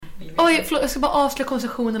Oj, förlåt, jag ska bara avsluta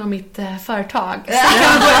konversationen om mitt företag. Så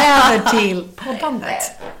kan vi gå över till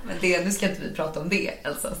poddandet. Men nu ska inte vi prata om det,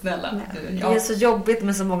 Elsa, snälla. Det är så jobbigt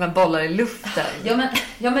med så många bollar i luften.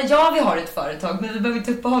 Ja, vi har ett företag, men vi behöver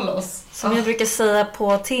inte uppehålla oss. Som jag brukar säga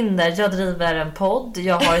på Tinder, jag driver en podd,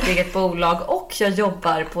 jag har ett eget bolag och jag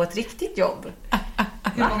jobbar på ett riktigt jobb.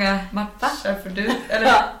 Hur många matcher får du?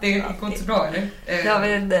 Eller det går inte så bra,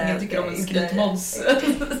 eller? Jag tycker om en skrytmåns.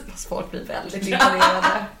 Folk blir väldigt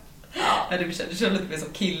imponerade. Ja, det känns lite mer som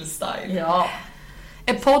kill-style. Ja.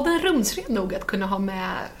 Är podden rumsren nog att kunna ha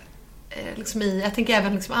med liksom jag tänker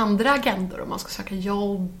även liksom andra agendor om man ska söka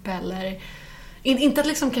jobb eller inte att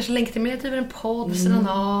liksom kanske legitimerat över en podd sidan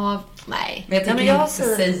av. Nej. Men jag tänker inte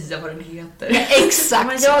säga vad den heter. Nej,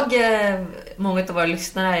 exakt. Men många av våra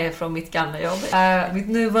lyssnare är från mitt gamla jobb. Mitt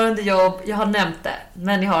nuvarande jobb, jag har nämnt det,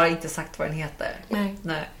 men jag har inte sagt vad den heter. Nej.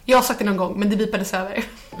 Nej. Jag har sagt det någon gång, men det bipades över.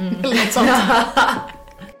 Eller något sånt.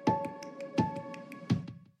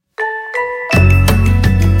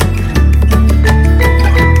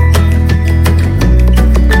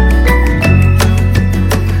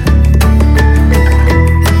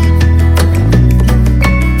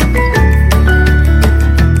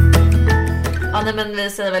 Men vi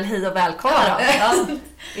säger väl hej och välkomna då. Ja.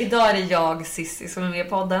 Idag är det jag, Sissi, som är med i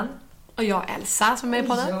podden. Och jag, Elsa, som är med i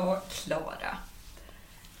podden. Och jag, Klara.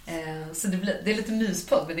 Så det är lite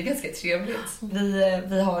myspodd, men det är ganska trevligt.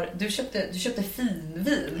 Du köpte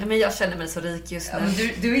finvin. Ja, men jag känner mig så rik just nu. Ja,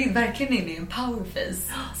 men du är verkligen inne i en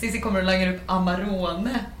powerface. Sissi kommer och langar upp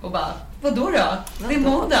Amarone och bara, vadå då? Det är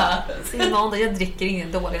måndag. Det är måndag, jag dricker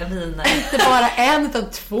ingen dåliga viner. Inte bara en utan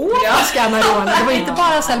två flaskor Amarone. Det var inte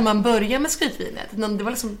bara så att man börjar med skrytvinet, utan det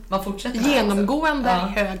var liksom man fortsätter genomgående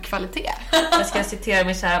hög kvalitet. Jag ska citera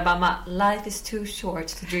min kära mamma: life is too short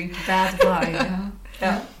to drink bad wine.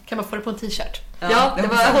 Ja. Kan man få det på en t-shirt? Ja,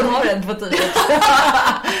 hon har den på t-shirt.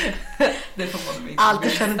 Det får man inte.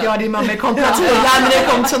 Alltid känner att jag och din mamma är kompatibla när det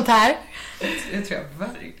kommer sånt här. Det tror jag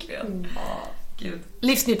verkligen. Gud.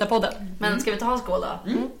 Livsnjutarpodden. Men ska vi ta en skål då?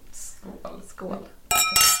 Skål.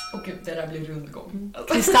 Och gud, det där blir rundgång.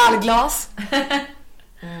 Kristallglas.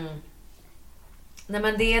 Nej,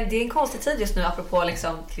 men det är en konstig tid just nu, apropå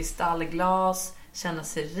liksom kristallglas, känna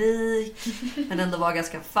sig rik men ändå vara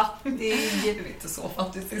ganska fattig. Du är inte så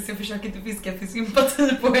fattig, så jag försöker inte fiska för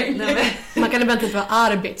sympatipoäng. Man kan ibland inte vara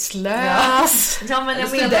arbetslös. Ja, men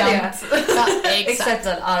jag menar det. Exakt,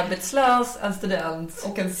 en arbetslös, en student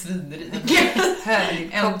och en svinrik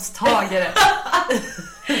höginkomsttagare.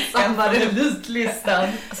 Samma elitlistan.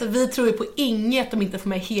 Alltså, vi tror ju på inget om inte får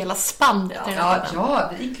med hela spannet.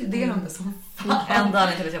 Ja, vi inkluderar dem som fan. Enda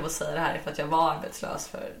anledningen till att jag får säga det här är för att jag var arbetslös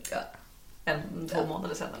för 2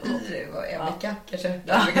 månader sedan eller något. Det var en vecka kanske.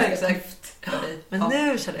 Ja, exakt. Men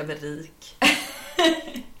nu känner jag mig rik.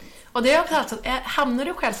 Och det är också alltså, hamnar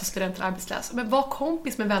du själv som student eller arbetslös, men var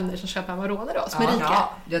kompis med vänner som köper Amarone då, som är rika.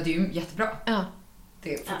 Ja, det är ju jättebra. Ja.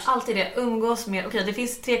 Alltid det, umgås med. Okej, det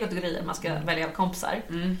finns 3 kategorier man ska välja kompisar.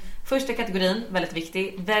 Första kategorin, väldigt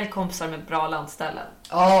viktig: välj kompisar med bra landställen.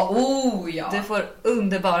 Ja. Du får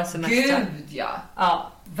underbara semester. Gud,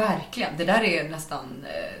 ja. Verkligen, det där är nästan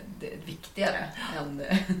viktigare än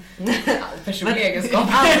personliga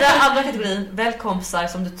egenskaper. Andra kategorin, välj kompisar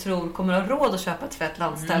som du tror kommer ha råd att köpa ett fett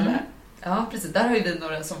landställe. Ja, precis. Där har ju vi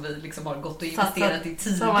några som vi liksom har gått och investerat i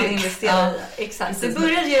tidigt. Som man investerar i. Exakt. Precis. Det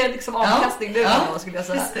börjar ge liksom avkastning nu, skulle jag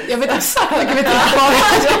säga. Jag vet exakt vad vi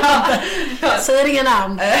tar. Säger inga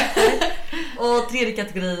namn. Och tredje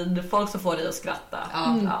kategorin, folk som får dig att skratta.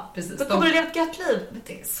 Ja, precis. Då kommer du leva ett gött liv.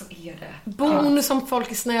 Så är det. Bonus som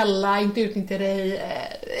folk är snälla, inte utnyttjar dig,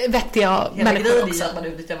 vettiga människor också. Att man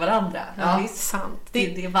utnyttjar varandra. Ja, det är sant.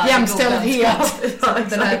 Det är jämställdhet.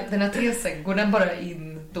 Den här tesen, går den bara in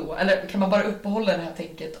då, eller kan man bara uppehålla det här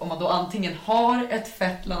tänket om man då antingen har ett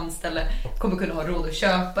fett landställe, kommer kunna ha råd att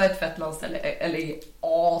köpa ett fett landställe, eller är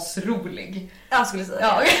asrolig? Jag skulle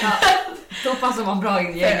säga då passar man bra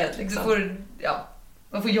in i gänget liksom.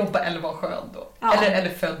 Man får jobba eller vara skön då. Eller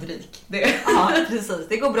född rik. Ja, precis.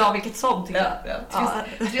 Det går bra vilket som, tycker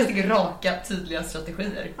jag. 3 stycken raka, tydliga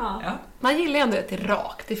strategier. Man gillar ändå att det är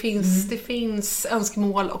rakt. Det finns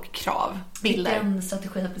önskemål och krav. Bilder. Vilken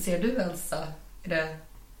strategi applicerar du, Elsa? Är det...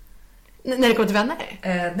 När det kommer till vänner?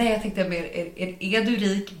 Nej, jag tänkte mer, är du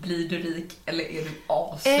rik, blir du rik, eller är du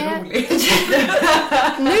asrolig?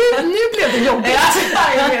 Nu blev det jobbigt.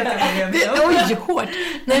 Jag vet. Oj, hårt.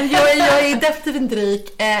 Nej, jag är definitivt inte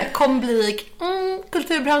rik. Kommer bli rik.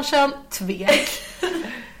 Kulturbranschen, tvek.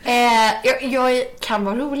 Jag kan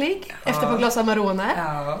vara rolig efter på glas Amarone.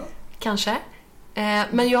 Kanske.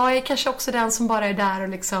 Men jag är kanske också den som bara är där och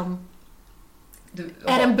liksom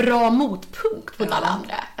är en bra motpunkt mot alla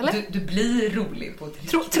andra, eller? Du blir rolig på ett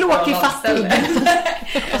riktigt Tråkig bra fattig. landställe.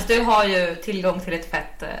 Fast du har ju tillgång till ett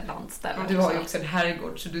fett landställe. Och du har ju också en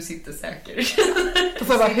herrgård så du sitter säker. Då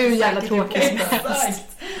får jag vara hur jävla tråkig som helst.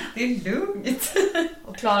 Exakt. Det är lugnt.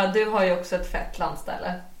 Och Klara, du har ju också ett fett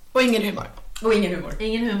landställe. Och ingen humor. Och ingen humor.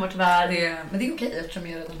 Ingen humor tyvärr. Men det är okej eftersom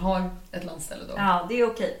jag redan har ett landställe då. Ja, det är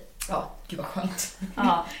okej. Ja, gud vad skönt.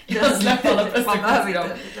 Ja, Jag släpper alla man behöver presentationer.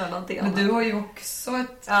 inte göra någonting Men annat. du har ju också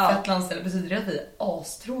ett fett landställe. Betyder det att vi är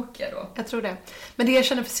astråkiga då? Jag tror det. Men det jag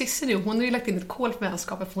känner för Cissi nu, hon har ju lagt in ett kol för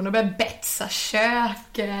vänskapet för hon har börjat betsa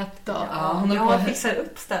köket och hon jag fixar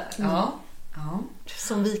upp stället. Ja.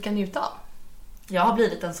 som vi kan njuta av. Jag har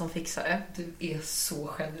blivit en som fixare. Du är så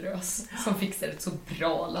generös som fixar ett så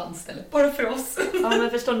bra landställe. Bara för oss. Ja, men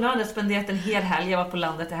förstår ni, jag hade spenderat en hel helg. Jag var på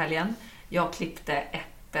landet i helgen. Jag klippte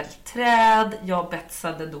äppelträd. Jag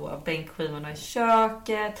betsade då bänkskivorna i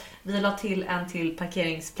köket. Vi la till en till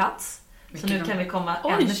parkeringsplats. Så nu kan vi komma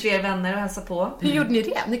ännu fler vänner och hälsa på. Hur gjorde ni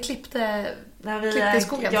det? Ni klippte i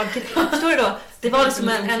skogen? Förstår du då? Det var liksom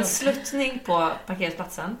en sluttning på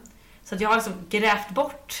parkeringsplatsen. Så att jag har liksom grävt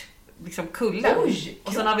bort liksom kullen.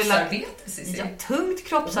 Och sen har vi lagt tungt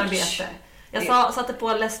kroppsarbete. Jag satte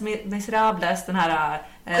på Les Miserables, den här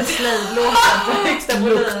slave-låten på högsta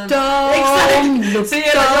volym. Look down, så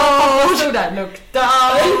jag stod där. Look down.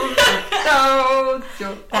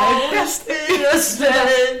 Det är bäst Det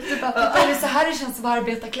är så här det känns att vara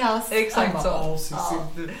arbetarklass. Exakt så.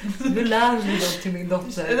 Nu lär vi dem till min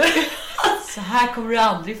dotter. Så här kommer du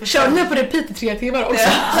aldrig få. Kör ni på repeat i 3 timmar också?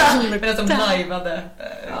 Men som lajvade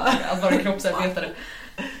att vara kroppsarbetare.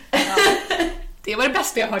 Det var det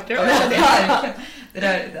bästa jag hört. Det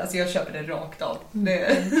där, alltså jag köper det rakt av.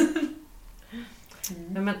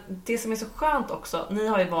 Men det som är så skönt också, ni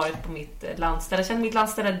har ju varit på mitt landställe. Känner mitt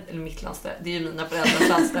landställe, eller mitt landställe, det är ju mina föräldrars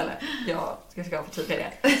landställe. Jag ska få tydliga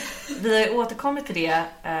det. Vi har ju återkommit till det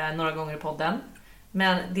några gånger i podden.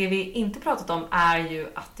 Men det vi inte pratat om är ju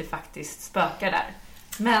att det faktiskt spökar där.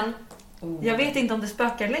 Men jag vet inte om det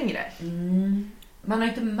spökar längre. Man har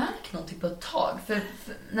inte märkt någonting på ett tag. För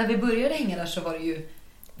när vi började hänga där så var det ju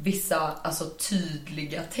vissa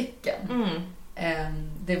tydliga tecken.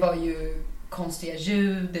 Det var ju konstiga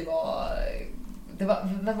ljud, det var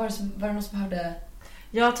var det någon som hörde?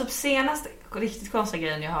 Ja, typ senaste riktigt konstiga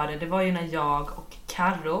grejen jag hörde, det var ju när jag och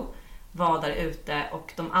Karo var där ute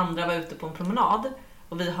och de andra var ute på en promenad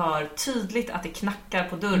och vi hör tydligt att det knackar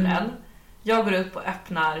på dörren. Jag går upp och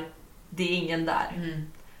öppnar, det är ingen där.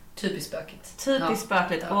 Typiskt spökigt. Typiskt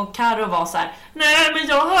spökligt. Och Karo var så här: nej men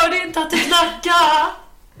jag hörde inte att det knackade.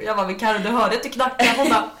 Jag var med Karo, du hörde att det knackade. Hon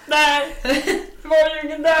bara, nej, det var ju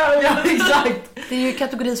ingen där. Ja, exakt. Det är ju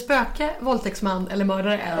kategori spöke, våldtäktsman eller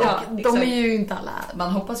mördare. Ja, och de är ju inte alla.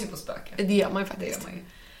 Man hoppas ju på spöke. Det gör man ju faktiskt.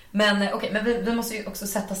 Men men vi måste ju också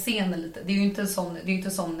sätta scenen lite. Det är ju inte en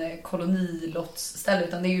sån kolonilottsställe,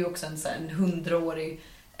 utan det är ju också en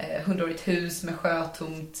 100-årigt hus med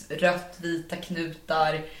sjötomt, rött, vita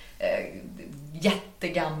knutar,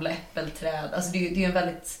 jättegamla äppelträd. Alltså det är ju en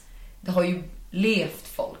väldigt, det har ju levt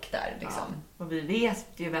folk där liksom. Ja, och vi vet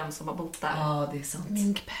ju vem som har bott där. Ja, det är sant.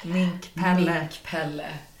 Minkpelle.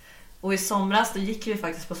 Och i somras då gick vi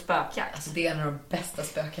faktiskt på spökjakt. Alltså det är en av de bästa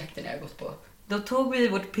spökjakterna jag har gått på. Då tog vi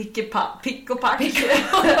vårt pick och pack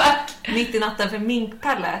mitt i natten, för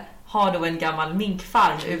Minkpelle har då en gammal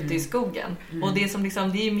minkfarm ute i skogen. Och det är som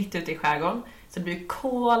liksom, det är ju mitt ute i skärgården, så det blir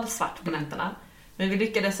kolsvart på nätterna. Men vi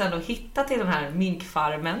lyckades ändå hitta till den här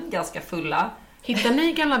minkfarmen, ganska fulla. Hittar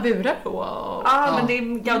ni gamla burar då? Men det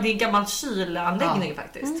är en gammal kylanläggning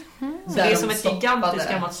faktiskt. Så det är som ett gigantiskt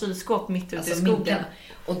gammalt kylskåp mitt ute i skogen.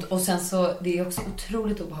 Och sen så, det är också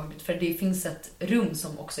otroligt obehagligt, för det finns ett rum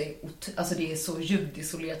som också är, alltså det är så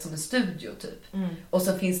ljudisolerat som en studio typ. Och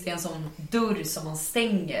så finns det en sån dörr som man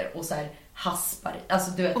stänger och så här haspar,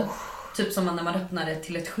 alltså du vet, typ som när man öppnar det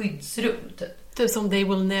till ett skyddsrum typ. Typ som They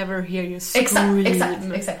Will Never Hear You Scream.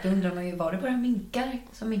 Exakt. Då undrar man ju, var det bara minkar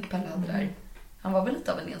som Minkpelle hade där? Han var väl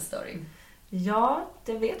lite av en enstöring. Ja,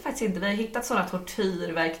 det vet faktiskt inte. Vi har hittat sådana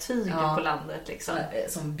tortyrverktyg på landet liksom.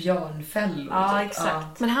 Som björnfällor. Ja, typ. exakt.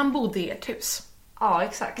 Ja. Men han bodde i ert hus. Ja,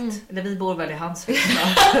 exakt. Eller vi bor väl i hans hus.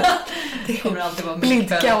 Det kommer alltid vara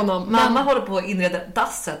blidka honom. Mamma håller på att inreda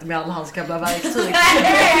dasset med alla hans gamla verktyg.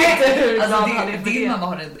 Alltså din mamma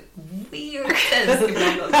har en weird taste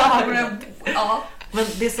ibland. Ja. Men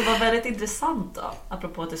det som var väldigt intressant då,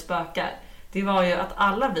 apropå att det spökar, det var ju att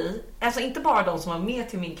alla vi, alltså inte bara de som var med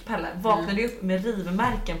till Minkpelle, vaknade upp med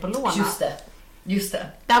rivmärken på lårna. Just det.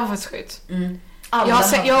 Det här var faktiskt sjukt. Jag måste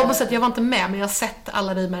säga att jag var inte med, men jag har sett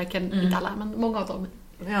alla rivmärken, inte alla, men många av dem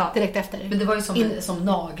direkt efter. Men det var ju som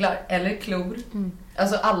naglar eller klor.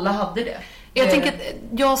 Alltså alla hade det. Jag tänker att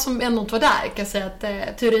jag som ändå inte var där kan säga att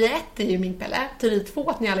teori 1 är ju Minkpelle. Teori 2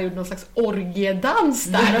 att ni alla gjorde någon slags orgiedans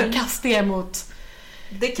där och kastade er mot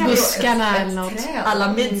buskarna eller något.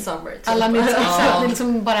 Alla Midsommar. Typ. Alla Midsommar. Ja. Så att ni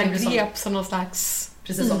liksom bara grep som någon slags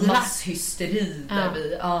Precis som masshysteri där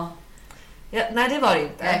vi... Ja. Ja, nej, det var det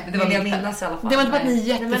inte. Nej, det var vill jag inte. minnas i alla fall. Det var inte bara att ni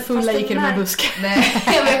jättefulla gick i de här buskarna. Nej,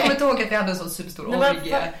 men jag kommer inte ihåg att vi hade en sån superstor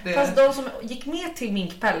orgie. Fast de som gick med till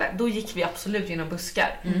Minkpelle, då gick vi absolut genom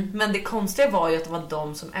buskar. Men det konstiga var ju att det var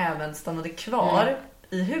de som även stannade kvar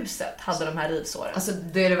i huset hade de här rivsåren. Alltså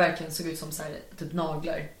det verkligen såg ut som så här, typ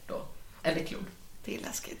naglar då. Eller klor. Det är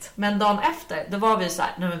läskigt. Men dagen efter, då var vi så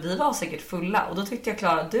här, nej men vi var säkert fulla. Och då tyckte jag,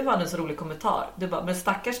 Klara, du hade en så rolig kommentar. Du bara, men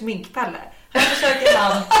stackars Minkpelle. Han försöker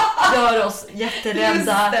han göra oss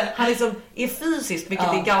jätterädda. Han liksom är fysisk,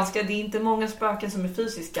 vilket är ganska, det är inte många spöken som är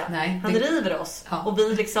fysiska. Nej, han river oss. Och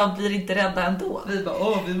vi liksom blir inte rädda ändå. Vi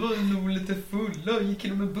bara, vi var nog lite fulla och gick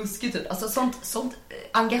inom en buske typ. Alltså sånt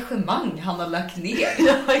engagemang han har lagt ner.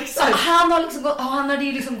 Ja, exakt. Han har liksom gått, han hade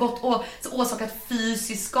ju liksom gått och åsakat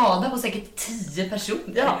fysisk skada på säkert 10 personer.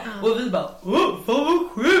 Ja. Och vi bara, fan vad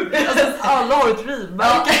sjukt. Alltså, alla har ett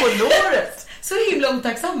rivmärke på låret. Så himla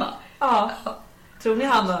otacksamma. Ja. Tror ni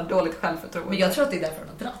han har dåligt självförtroende? Men jag tror att det är därför han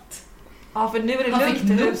har dratt. Ja, för nu är det Han lugnt fick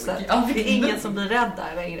i nog. huset. Han fick Det är ingen nog. som blir rädd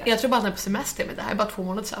där längre. Jag tror bara att han är på semester med det här. Bara 2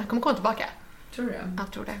 månader sedan. Han kommer komma tillbaka. Tror du?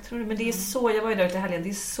 Jag tror det. Tror du? Men det är så, jag var ju där ute i helgen, det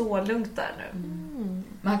är så lugnt där nu.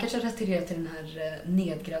 Men han kanske refererar till den här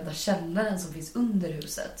nedgrävda källaren som finns under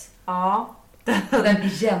huset. Ja. Den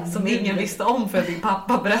igen. Som ingen visste om för din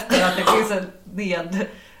pappa berättade att det finns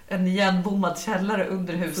en igenbommad källare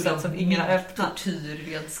under huset som ingen har öppnat.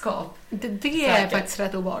 Tortyrredskap. Det är faktiskt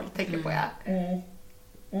rätt obehagligt, tänker på jag.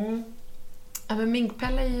 Ja, men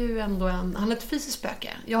Minkpelle är ju ändå han är ett fysiskt spöke.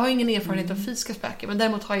 Jag har ingen erfarenhet av fysiska spöken, men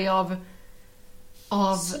däremot har jag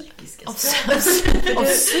av psykiska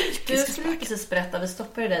Du skulle precis berätta, vi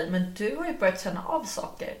stoppade dig, men du har ju börjat känna av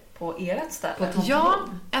saker på ert ställe. Ja,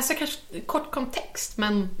 alltså kanske kort kontext,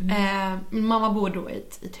 men min mamma bor då i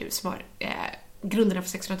ett hus som var grunderna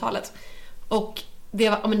för 1600-talet. Och det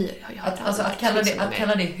var, men ni har ju hört alltså att kalla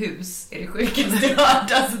det hus är det sjukaste jag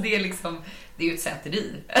hört. Alltså det är liksom, det är ju ett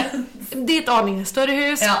säteri. Det är ett aningen större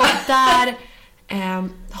hus och där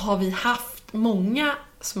har vi haft många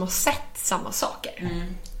som har sett samma saker.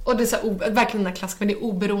 Och det är så verkligen den här klassiken, det är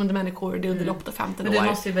oberoende människor, det är under loppet av 15 år. Men du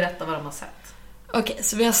måste ju berätta vad de har sett. Okej,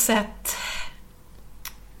 så vi har sett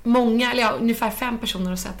många, eller ungefär 5 personer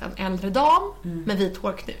har sett en äldre dam med vit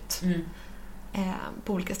hårknut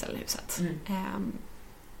på olika ställen i huset.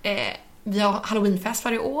 Vi har Halloweenfest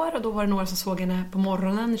varje år och då var det några som såg henne på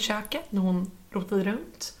morgonen i köket när hon rotade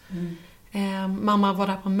runt. Mamma var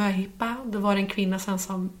där på en möhippa. Då var det en kvinna sen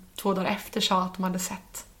som 2 dagar efter sa att de hade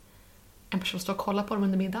sett en person stå och kolla på dem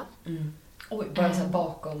under middagen. Oj, bara så här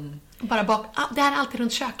bakom. Bara bak. Det här är alltid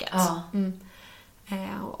runt köket. Ja.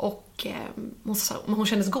 Och hon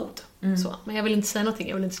kändes god. Så. Men jag vill inte säga någonting,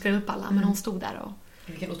 jag vill inte skrämma upp alla. Men hon stod där och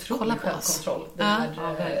vilken kolla otrolig på oss. självkontroll.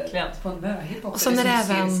 Verkligen. På en möhippa och också. sen är det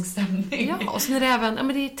även stämning. ja, och sen är det även men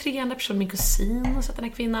det är 3 andra personer, min kusin och sett den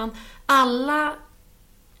här kvinnan. Alla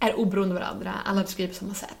är oberoende av varandra, alla beskriver på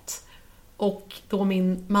samma sätt. Och då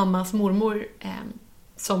min mammas mormor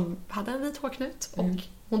som hade en vit hårknut och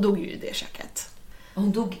hon dog ju i det köket.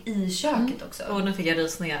 Hon dog i köket också. Och nu fick jag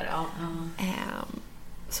rysningar. Ja.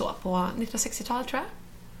 Så på 1960-talet tror jag.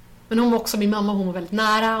 Men hon var också min mamma, hon var väldigt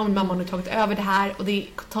nära och min mamma har nu tagit över det här och det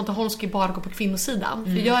Tante Holm ska ju bara gå på kvinnosidan.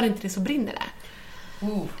 För gör inte det så brinner det.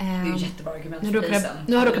 Det är ju jättebra argument Nu för dig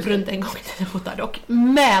sen. har jag råkat runt en gång i tiden där dock.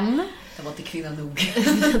 Men Det var inte kvinna nog.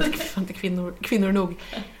 det var inte kvinnor nog.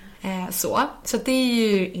 Så det är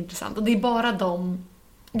ju intressant. Och det är bara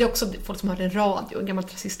det är också folk som har en radio, en gammal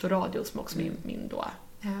transistorradio som också min då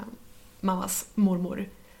mammas mormor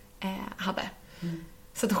hade.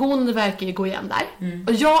 Så att hon verkar ju gå igen där.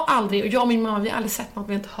 Och jag och min mamma, vi har aldrig sett något,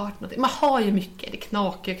 vi har inte hört något. Man har ju mycket, det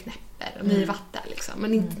knakar och knäpper och ni vattar liksom.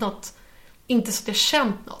 Men inte så att jag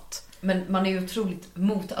känt något. Men man är ju otroligt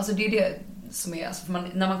alltså det är det som är, alltså för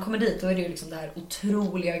när man kommer dit då är det ju liksom det här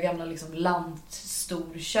otroliga gamla liksom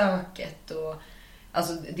lantstorköket och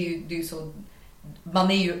alltså det är ju så,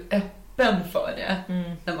 man är ju öppen för det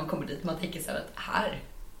när man kommer dit. Man tänker så här att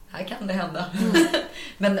här kan det hända.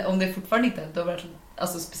 Men om det fortfarande inte händer, då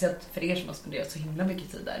alltså speciellt för er som har spenderat så himla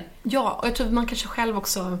mycket tid där. Ja, och jag tror att man kanske själv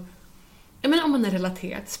också, jag menar om man är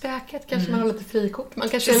relaterad till spöket, kanske man har lite frikort. Man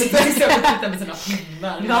kanske är lite titta med sina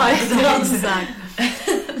pinnar. Ja, exakt.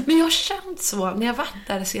 Men jag har känt så när jag varit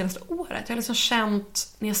där det senaste året. Jag har liksom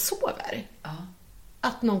känt när jag sover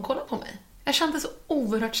att någon kollar på mig. Jag kände det så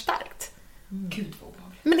oerhört starkt. Gud vad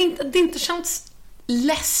obehagligt. Men det inte känts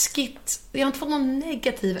läskigt. Jag har inte fått någon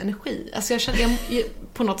negativ energi. Alltså jag känner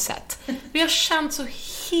på något sätt. Men jag har känt så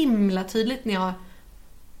himla tydligt när jag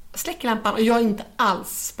släcker lampan och jag är inte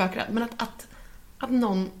alls spökrädd. Men att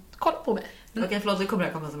någon kollar på mig. Okej, förlåt, nu kommer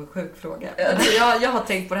jag komma som en sjuk fråga. Alltså, jag har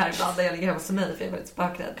tänkt på det här ibland när jag ligger hemma hos mig för jag är väldigt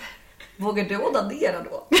spökrädd. Vågar du onanera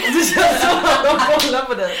då? Det känns som att de kollar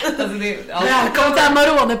på dig. Alltså Välkommen till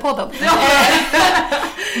Amarone-podden.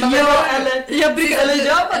 Eller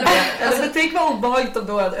gör man det? Alltså tänk vad obehagligt om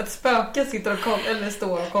då ett spöke sitter och eller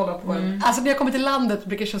står och kollar på en. Alltså när jag kommer till landet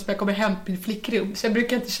brukar det kännas som att jag kommer hem till flickrum. Så jag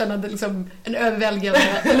brukar inte känna det liksom en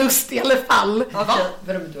överväldigande lust i alla fall. Okej.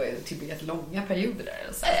 Du har ju typ jättelånga perioder där.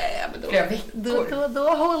 Alltså. Men Flera veckor. Då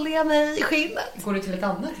håller jag mig i skinnet. Går du till ett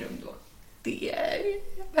annat rum då? Det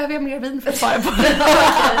behöver jag mer vin för att svara på.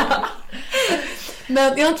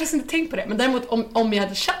 Men jag har inte tänkt på det. Men däremot om jag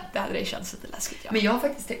hade känt det hade det känts lite läskigt. Ja. Men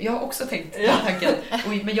jag har också tänkt den tanken.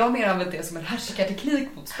 Men jag har mer använt det som en härskarteknik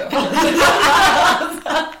mot spöken.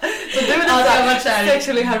 Så du är lite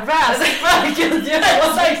sexually harassed spöken.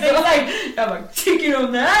 Jag bara, tycker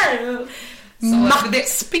hon det här? Men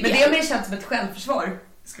det har mer känt som ett självförsvar,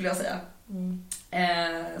 skulle jag säga.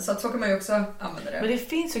 Så att så kan man ju också använda det. Men det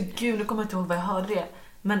finns ju, gud, jag kommer inte ihåg vad jag hörde det.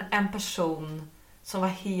 Men en person som var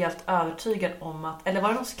helt övertygad om att, eller var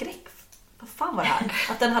det någon skräck? Vad fan var det här?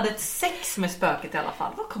 Att den hade ett sex med spöket i alla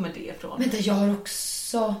fall. Var kommer det ifrån? Men det jag har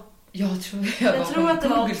också... Jag tror att det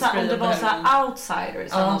var om det var så här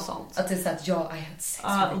outsiders eller något sånt. Att det är så att I had sex.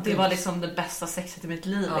 Och det var liksom det bästa sexet i mitt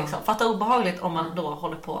liv. Liksom. Fatta obehagligt om man då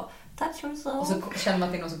håller på touch yourself. Och så känner man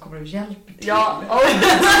att det är någon som kommer och hjälper till. Ja.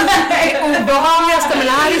 Det obehagligaste med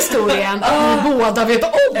den här historien att vi båda vet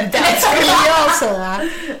om det, skulle jag säga.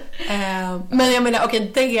 Men jag menar,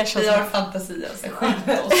 okej, det känns... Vi har fantasi, alltså.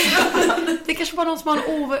 Skjut oss. Det kanske var någon som har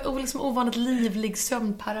en ovanligt livlig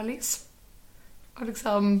sömnparalys. Och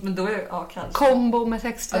liksom... Men då är det, kanske. Kombo med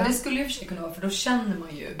texter. Ja, det skulle ju för sig kunna vara, för då känner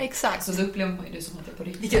man ju. Exakt. Så då upplever man ju det som att det är på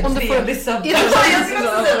riktigt. Om du får...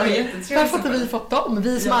 Varför har inte vi fått dem?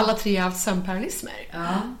 Vi som alla tre har haft sömnparalysmer.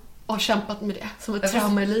 Ja. Och har kämpat med det som ett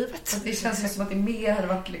trauma i livet. Det känns ju som att det mer hade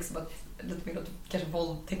varit liksom att lite mer åt kanske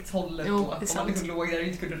våldtäktshållet och att man liksom låg där och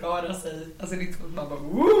inte kunde röra sig. Alltså det är inte som att man bara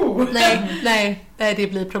woo! Nej,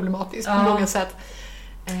 det blir problematiskt på många sätt.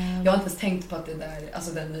 Jag har inte ens tänkt på att det där,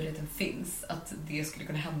 alltså den möjligheten finns, att det skulle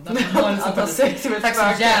kunna hända. Tack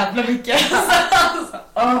så jävla mycket.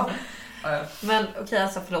 Men okej,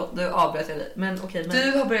 alltså förlåt, du avbröt jag dig. Men okej,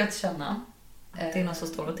 men du har börjat känna det är någon som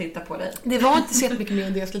står och tittar på dig. Det var inte så mycket mer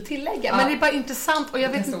än det jag skulle tillägga. Men det är bara intressant och jag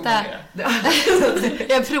vet inte.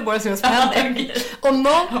 Jag provar att se vad som händer. Om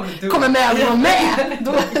någon kommer med och var med,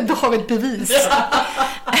 då har vi ett bevis.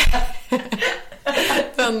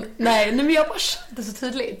 Men jag bara kände så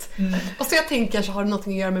tydligt. Och så jag tänker kanske har det något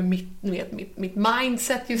att göra med mitt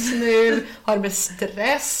mindset just nu. Har det med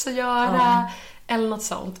stress att göra. Eller något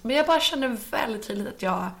sånt. Men jag bara känner väldigt tydligt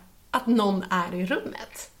att någon är i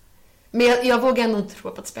rummet. Men jag vågar ändå inte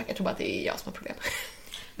tro på att spöka. Jag tror bara att det är jag som har problem.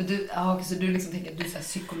 Men så du liksom tänker att du så här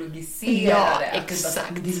psykologiserar det?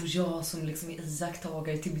 Exakt. Det är jag som liksom är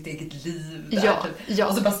iakttagare till mitt eget liv. Ja.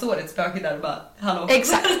 Och så bara står det ett spöke där och bara, hallå.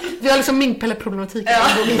 Exakt. Vi har liksom minkpelle-problematiken.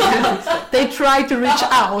 They try to reach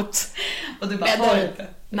out. Och du bara, har inte.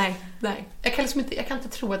 Nej. Jag kan inte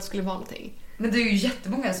tro att det skulle vara någonting. Men det är ju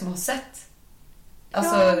jättemånga som har sett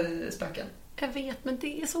spöken. Jag vet, men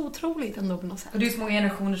det är så otroligt ändå på något sätt. Och det är så många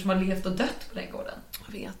generationer som har levt och dött på den gården.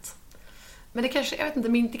 Jag vet. Men det kanske, jag vet inte,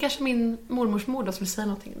 det kanske min mormors mor då skulle säga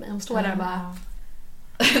någonting till mig. Hon står där och bara...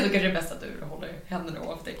 Då kanske det är bäst att du håller händerna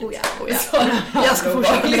avtäcket. Oh ja. Jag ska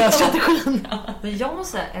fortsätta med den strategin. Men jag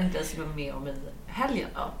måste säga en grej som jag var med om i helgen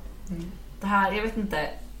då. Det här, jag vet inte.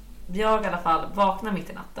 Jag i alla fall vaknar mitt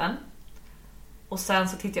i natten. Och sen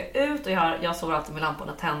så tittar jag ut och jag sover alltid med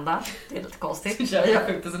lamporna tända. Det är lite konstigt. Jag är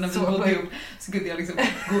sjukt. När vi bodde ihop så kunde jag liksom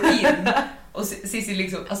gå in. Och Cissi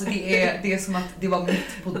liksom, alltså det är som att det var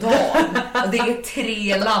mitt på dagen. Och det är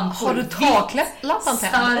 3 lampor. Har du taklampan tänd?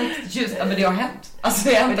 Starkt ljus. Ja, men det har hänt. Alltså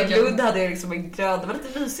det har hänt. I Lund hade jag liksom en grön, det var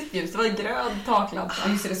lite mysigt ljus. Det var en grön taklampa.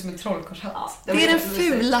 Jag ser det som en trollkorshatt. Ja, det är den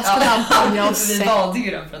fulaste lampan jag har sett. Vi valde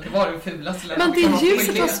ju den för att det var den fulaste lampan. Men det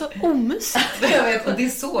ljuset var så omysigt. Jag vet, och det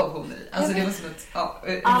sov hon i. Alltså det var som ett...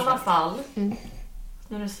 I alla fall...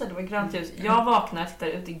 När du säger det var grönt ljus. Jag vaknar, tittar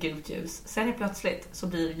ut i gult ljus. Sen är plötsligt så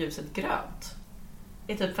blir ljuset grönt.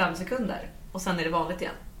 I typ 5 sekunder. Och sen är det vanligt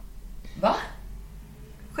igen. Va?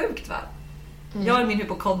 Sjukt va? Jag i min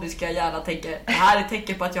hypokondriska hjärna tänker det här är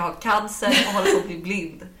tecken på att jag har cancer och håller på att bli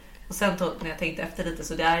blind. Och sen när jag tänkte efter lite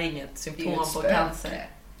så det är inget symptom på cancer.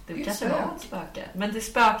 Det kanske var ett spöke. Men det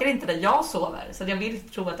spökar inte där jag sover. Så jag vill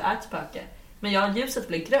tro att det är ett spöke. Men ljuset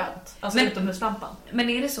blir grönt. Alltså utomhuslampan. Men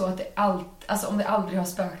är det så att det alltid alltså om det aldrig har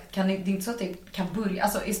spökat, det är inte så att det kan börja,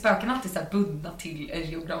 alltså är spöken alltid så här bundna till en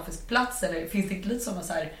geografisk plats, eller finns det inte lite sådana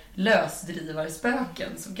så här lösdrivarspöken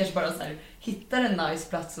som kanske bara så här hittar en nice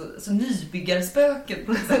plats, så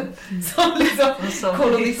nybyggarspöken som liksom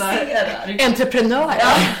koloniserar.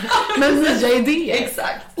 Entreprenörer med nya idéer.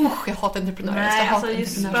 Exakt. Usch, jag hatar entreprenörer. Nej, alltså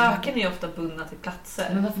just spöken är ju ofta bundna till platser.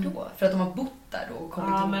 Men varför då? För att de har bott där då och kommit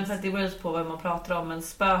Ja, in. men för att det beror ju på vad man pratar om. Men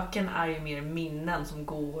spöken är ju mer minnen som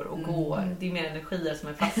går och går. Det är mer energier som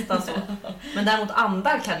är fasta så. Men däremot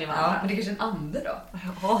andar kan ju vara Ja, men det är kanske en ande då?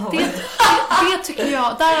 Det tycker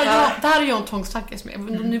jag, där har jag en tvångstanke som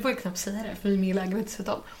nu får jag knappt säga det för vi är med i lägenhet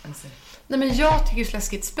dessutom. Nej, men jag tycker just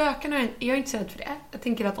läskigt. Spöken är jag inte så rädd för det. Jag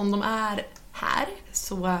tänker att om de är här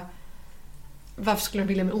så varför skulle de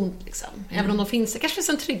vilja med ont liksom? Även om de finns, det kanske finns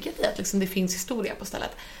en trygghet i att liksom, det finns historia på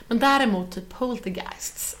stället. Men däremot typ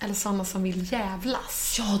poltergeists eller sådana som vill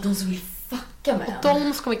jävlas. Ja, de som vill fucka med. Och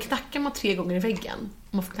de ska vi knacka man 3 gånger i väggen. Om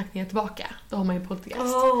man får knackningen tillbaka, då har man ju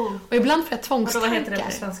poltergeist. Oh. Och ibland får jag tvångstankar. Vad heter det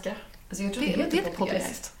på svenska? Alltså, jag tror Det heter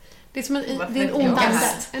poltergeist. Det är som det är en Varför? ond ande.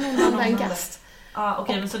 Gast. En ond ande, en gast. Ja,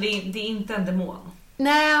 okej, men så det är inte en demon.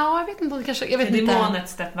 Nej, jag vet inte om det kanske... Jag vet Är inte. demon ett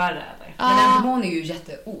steg värre eller? Men en demon är ju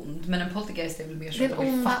jätteond, men en poltergeist är väl mer så Det är att en de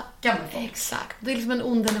vill onda... fucka med folk. Exakt. Det är liksom en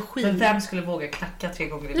ond energi. Men vem skulle våga knacka 3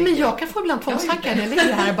 gånger i Nej, men veckan? jag kan få ibland tvångstankar när jag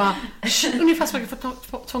ligger här och bara... Ungefär som jag kan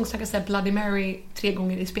få tvångstankar såhär Bloody Mary 3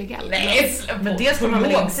 gånger i spegeln. Nej, Men det ska man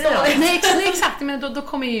väl inte göra? Nej, exakt. Men då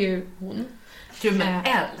kommer ju hon. Gud, men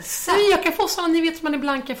Elsa. Nej, jag kan få sådana, ni vet som man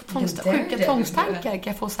ibland kan få sjuka det. tvångstankar. Kan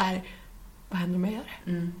jag få så här. Vad händer om jag gör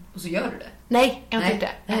det? Och så gör du det. Nej, jag har inte gjort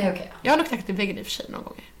det. Nej, okej. Jag har nog knackat i väggen i och för sig några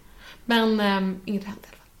gånger. Men inget har hänt i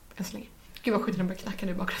alla fall. Än så länge. Gud vad sjukt den börjar knacka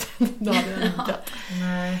nu i bakgrunden. Då hade jag inte dött.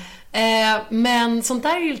 Nej. Men sånt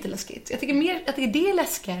där är ju lite läskigt. Jag tycker det är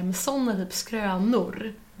läskigare med såna typ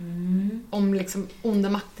skrönor. Om liksom onda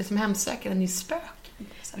makter som hemsöker än i spök.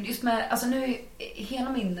 Men just med, alltså nu, hela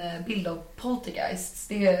min bild av poltergeists,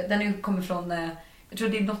 den är kommer från, jag tror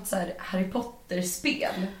det är något så här Harry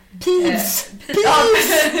Potter-spel. Peeves!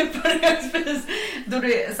 Precis! Då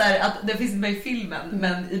det är så här att det finns med i filmen,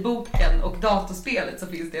 men i boken och datorspelet så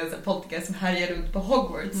finns det en sån här poltergeist som härjar runt på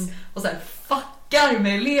Hogwarts och så här fuckar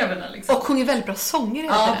med eleverna liksom. Och sjunger väldigt bra sånger.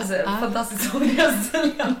 Ja, precis. Fantastiskt sånger.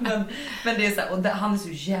 Men det är så här, och han är så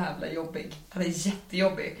jävla jobbig. Han är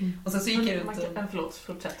jättejobbig. Och sen så gick jag runt och... Förlåt,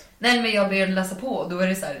 fortsätt. Nej, men jag började läsa på och då är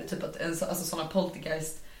det så här, typ att alltså såna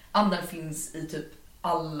poltergeist-andar finns i typ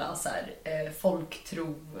alla så här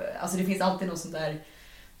folktro. Alltså det finns alltid någon sån där,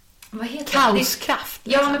 vad heter Kaoskraft.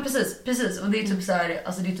 det? Ja, men precis. Och det är typ så här,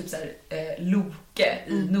 alltså det är typ så här Loke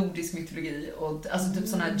i nordisk mytologi och alltså typ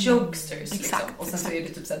såna här jokesters liksom. Och sen så är det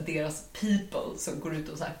typ så här deras people som går ut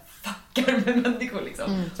och så här fuckar med människor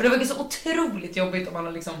liksom. Och det verkar så otroligt jobbigt om man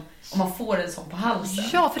har liksom, om man får en sån på halsen.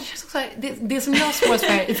 Ja, för det känns också det som jag har svårast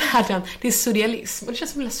för i världen, det är surrealism. Och det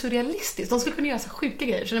känns som surrealistiskt. De skulle kunna göra så sjuka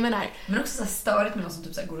grejer, så jag menar. Men också så här störigt med någon som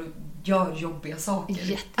typ så här går och gör jobbiga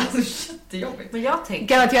saker. Alltså jättejobbigt. Men jag tänker...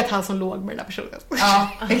 Garanterat han som låg med den där personen.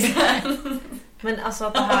 Ja, exakt. Men alltså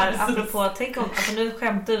att det här, apropå, tänk om, alltså nu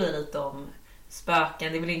skämtar vi lite om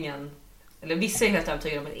spöken, det är väl ingen, eller vissa är helt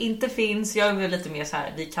övertygade om att det inte finns, jag är väl lite mer så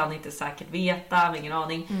här, vi kan inte säkert veta, har ingen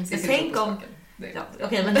aning. Men tänk om,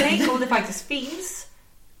 men tänk om det faktiskt finns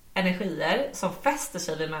energier som fäster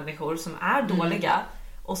sig vid människor som är dåliga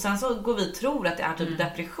och sen så går vi och tror att det är typ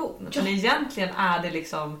depression. Men egentligen är det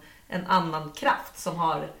liksom en annan kraft som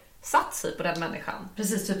har satt sig på den människan.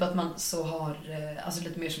 Precis, typ att man så har, alltså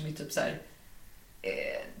lite mer som i typ så här,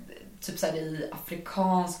 typ så här i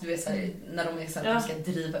afrikansk, du vet så här, när de är så här, de ska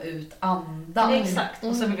driva ut andan. Exakt.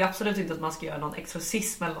 Och så vill vi absolut inte att man ska göra någon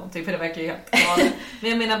exorcism eller någonting, för det verkar ju helt galet. Men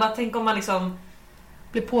jag menar bara, tänk om man liksom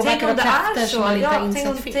blir påverkad av krafter som man inte har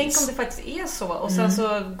insett finns. Tänk om det faktiskt är så. Och sen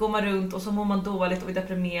så går man runt och så mår man dåligt och är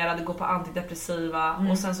deprimerad, går på antidepressiva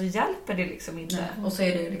och sen så hjälper det liksom inte. Nej. Och så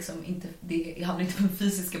är det liksom inte, det handlar inte om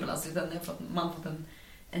fysiska balans utan det är för att man har fått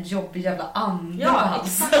en jobbig jävla ande på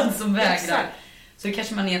halsen som vägrar. Exakt. Så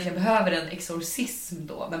kanske man egentligen behöver en exorcism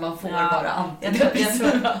då, men man får bara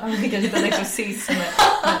antidepressiva. Jag tror en exorcism.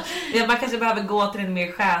 Man kanske behöver gå till en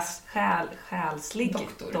mer själslig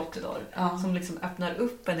doktor som liksom öppnar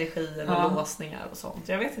upp energier och låsningar och sånt.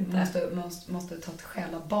 Jag vet inte. Måste ta ett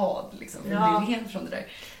själabad liksom, för att bli ren från det där.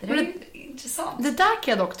 Det är intressant. Det där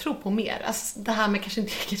kan jag dock tro på mer. Alltså, det här med kanske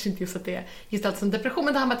inte just att det är just alltså en depression,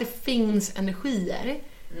 men det här med att det finns energier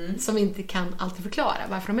som vi inte kan alltid förklara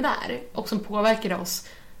varför de är där och som påverkar oss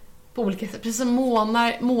på olika sätt. Precis som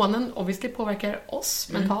månen obviously påverkar oss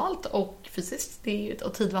mentalt och fysiskt, det är ju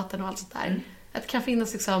och tidvatten och allt sånt där. Att det kan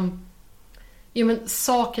finnas liksom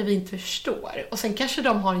saker vi inte förstår. Och sen kanske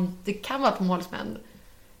det kan vara att de har liksom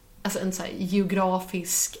alltså en så här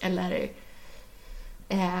geografisk eller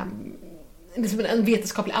liksom en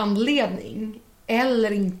vetenskaplig anledning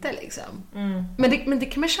eller inte liksom. Men det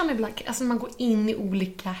kan man känna ibland, alltså man går in i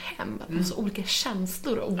olika hem, alltså olika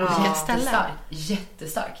känslor och olika ställen.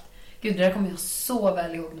 Jättestarkt. Gud, det där kommer jag så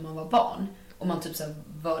väl ihåg när man var barn och man typ så här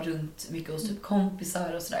var runt mycket hos typ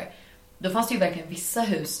kompisar och sådär. Då fanns det ju verkligen vissa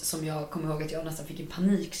hus som jag kommer ihåg att jag nästan fick en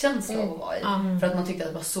panikkänsla av att vara i. För att man tyckte att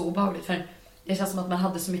det var så obehagligt. För det känns som att man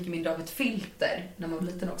hade så mycket mindre av ett filter när man var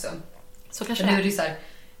liten också. Så kanske nu är det så här,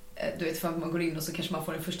 du vet, för att man går in och så kanske man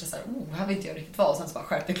får den första så här, här vet jag riktigt vad, och sen så bara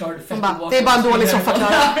skärp, det klarar du fett. Det är bara en dålig soffa,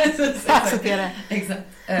 Klara. Exakt.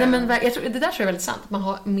 Nej, men det där tror jag är väldigt sant. Man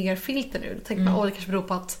har mer filter nu. Då tänker man, det kanske beror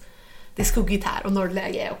på att det är skuggigt här och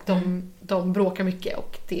norrläge och de bråkar mycket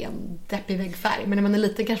och det är en deppig väggfärg. Men när man är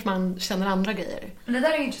liten kanske man känner andra grejer. Men det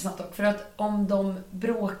där är intressant också, för att om de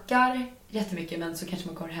bråkar jättemycket men så kanske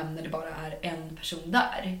man kommer hem när det bara är en person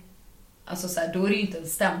där. Alltså så här, då är det ju inte en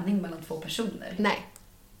stämning mellan två personer. Nej.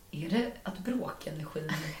 Är det att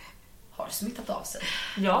bråkenergin har smittat av sig?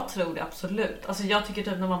 Jag tror det absolut. Alltså jag tycker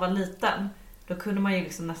typ när man var liten, då kunde man ju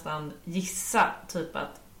liksom nästan gissa typ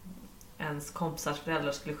att ens kompisars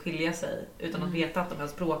föräldrar skulle skilja sig utan att veta att de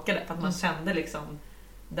ens bråkade, för att man kände liksom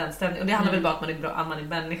den stämningen. Och det handlar väl bara om att man är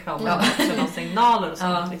människa och man också någon signaler och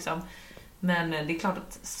sånt liksom. Men det är klart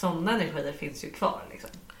att sådana energier finns ju kvar liksom.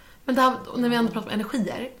 Men där, när vi ändå pratar om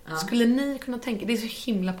energier, skulle ni kunna tänka, det är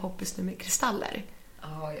så himla poppis nu med kristaller.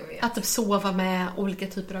 Ja, jag vet. Att typ sova med olika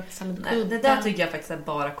typer av kristaller. Nej, det där tycker jag faktiskt är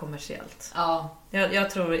bara kommersiellt. Ja. Jag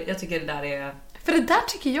tycker det där är... För det där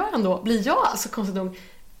tycker jag ändå, blir jag alltså konstigt nog,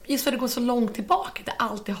 just för att det går så långt tillbaka, det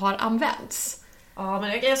alltid har använts. Ja,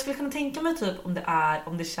 men jag skulle kunna tänka mig typ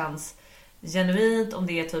om det känns genuint, om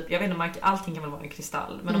det är typ, jag vet inte, allting kan väl vara en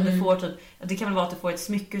kristall, men om du får typ, det kan väl vara att du får ett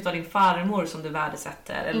smycke av din farmor som du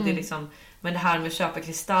värdesätter, eller det är liksom, men det här med att köpa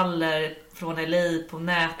kristaller från LA på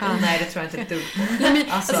nätet, nej, det tror jag inte ett dugg på. Nej,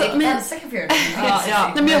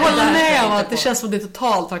 men jag håller med om att det känns som att det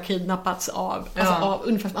totalt har kidnappats av, alltså, av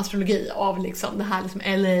ungefär som astrologi, av liksom det här liksom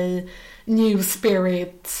LA New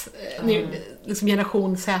Spirit, liksom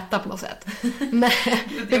generation Z på något sätt. Nej.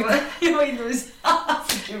 Jag var inne och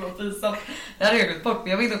gud vad pinsamt. Det här har jag glömt bort,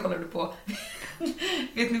 men jag var inne och kollade på.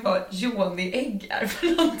 Vet ni vad Joni-ägg är för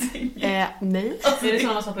någonting? Nej. Alltså, är det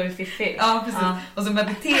sådana som är fiffi? Ja, precis. Och så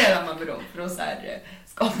mediterar man med dem för att så här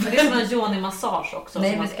skapa. Men det är sån Joni-massage också.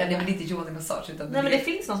 Nej, men det är inte Joni-massage. Nej, men det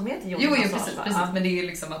finns någon som heter Joni-massage. Jo, precis. Men det är ju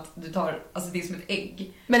liksom att du tar, alltså det är som ett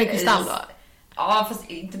ägg. Men en kristall då? Ja, fast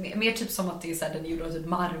inte mer typ som att det är så här, den är gjord av typ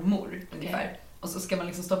marmor ungefär. Och så ska man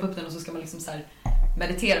liksom stoppa upp den och så ska man liksom så här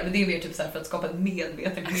meditera. Men det är mer typ så här för att skapa en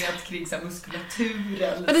medvetenhet kring så här muskulatur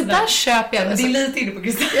eller men det där köper jag. Men det är lite inne på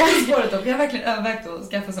kristallspåret. Jag har verkligen övervägt att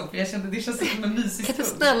skaffa sånt, för jag kände det känns som en mysig stund. Kan du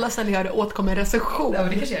snälla sen göra det åtkomma en recension? Ja, men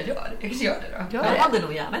det kanske jag gör. Jag kanske gör det då. Jag hade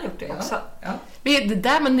nog gärna gjort det också. Ja. Men det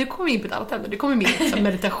där, men nu kommer vi in på ett annat ämne. Det kommer mer liksom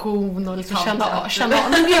meditation och liksom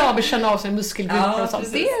känna av sig muskelgrupper och sånt.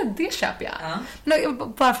 Det köper jag. Ja. Men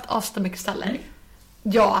bara för att avsluta med kristaller.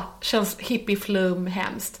 Ja, känns hippieflum,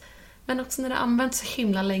 hemskt. Men också när det används så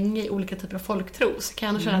himla länge i olika typer av folktro, så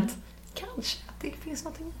kan jag känna att kanske att det finns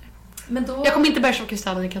någonting där. Men då... Jag kommer inte börja köpa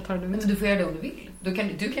kristaller, jag kan ta det lugnt. Men du får göra det om du vill. Du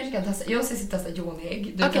kanske kan testa. Jag ska testa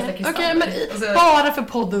Joni-ägg. Du testar kristaller. Okej, men bara för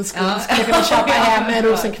poddens skull ska jag kunna köpa hem en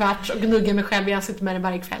rosenkvarts och gnugga mig själv i ansiktet med den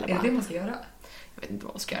varje kväll. Är det det man ska göra? Jag vet inte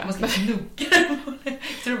vad man ska göra. Man ska gnugga.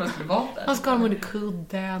 Tror du man skulle vara där? Man ska ha dem under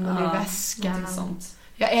kudden eller i väskan. Sånt.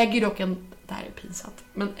 Jag äger dock det här är pinsamt,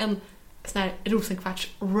 men en sån här rosenkvarts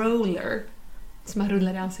roller som man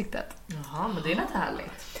rullar i ansiktet. Jaha, men det är lite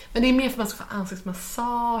härligt. Men det är mer för att man ska få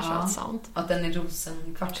ansiktsmassage och allt sånt. Att den är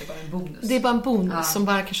rosenkvarts är bara en bonus. Det är bara en bonus som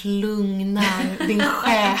bara kanske lugnar din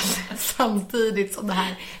själ samtidigt som det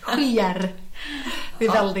här sker. Det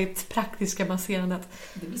är väldigt praktiska masserandet.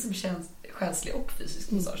 Det blir som själslig och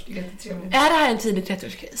fysisk massage. Det är jättetrevligt. Är det här en tidig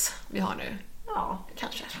 30-årskris vi har nu? Ja,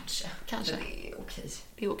 kanske. Men det är okej.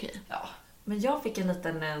 Det är okej. Ja. Men jag fick en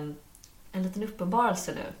liten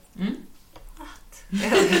uppenbarelse nu.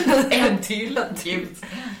 En till. Gud.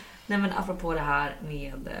 Nej, men apropå det här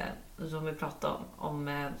med som vi pratade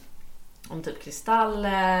om typ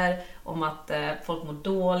kristaller, om att folk mår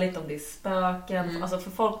dåligt, om det är spöken. Alltså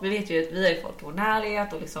för folk, vi vet ju att vi är folk i vår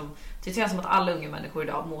närhet och liksom, det känns som att alla unga människor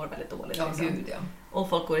idag mår väldigt dåligt. Ja, liksom. gud, ja. Och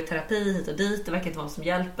folk går i terapi hit och dit, det verkar inte vara någon som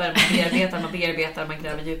hjälper. Man bearbetar, man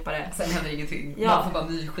gräver djupare. Sen händer ingenting. Ja. Man får bara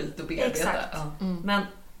ny skit och bearbeta. Exakt. Ja. Men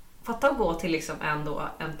fatta att gå till liksom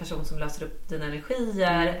en person som löser upp dina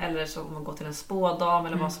energier, eller så om man går till en spådam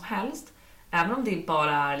eller vad som helst. Även om det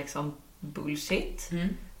bara är liksom bullshit.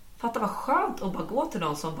 Fatta vad skönt att bara gå till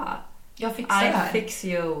någon som bara jag fixar det här. I fix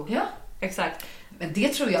you. Ja. Exakt. Men det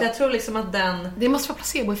tror jag. Jag tror liksom att Det måste vara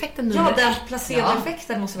placeboeffekten nu. Ja, den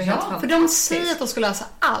placeboeffekten måste vara helt fantastisk. För de säger att de ska lösa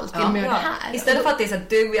allt genom att göra det här. Istället för att det är så att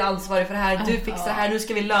du är ansvarig för det här, du fixar det här, nu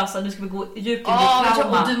ska vi lösa, nu ska vi gå djupt in i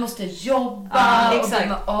trauma. Och du måste jobba. Exakt.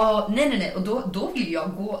 Nej. Och då vill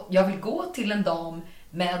jag vill gå till en dam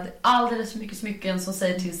med alldeles för mycket smycken som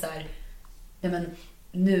säger till så här: nej men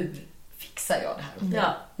nu fixar jag det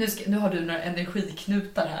här. Ja. Nu har du några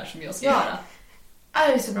energiknutar här som jag ska göra.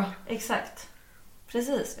 Det är så bra. Exakt.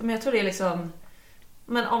 Precis. Men jag tror det är liksom,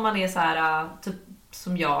 men om man är så här typ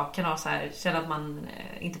som jag kan ha så här, känna att man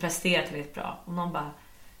inte presterar tillräckligt bra. Och någon bara,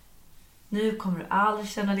 nu kommer du aldrig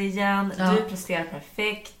känna det igen. Du presterar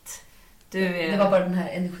perfekt. Det var bara den här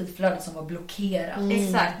energiflödet som var blockerad.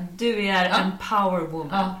 Exakt. Du är en power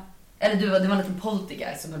woman. Eller det var en liten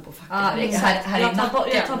poltergeist som höll på att fucka dig. Exakt. Jag tar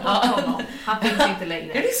bort honom. Han finns inte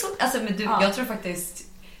längre. Det är så, alltså, men jag tror faktiskt,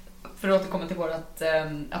 för att återkomma till vårt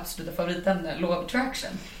absoluta favoritämne, Law of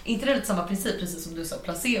Attraction. Inte det lite samma princip, precis som du sa,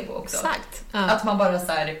 placebo också? Exakt. Att man bara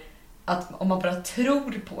så här, att om man bara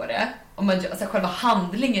tror på det, om man gör, så här, själva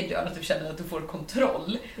handlingen gör att du känner att du får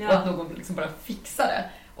kontroll och att någon liksom bara fixar det.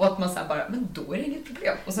 Och att man så här bara, men då är det inget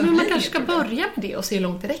problem. Och sen men man kanske ska börja med det och se hur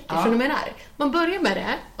långt det räcker. För menar, man börjar med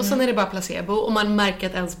det och sen är det bara placebo och man märker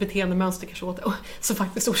att ens beteendemönster kanske som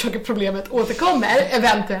faktiskt orsakar problemet återkommer,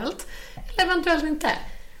 eventuellt. Eller eventuellt inte.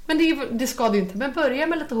 Men det ska det ju inte. Men börja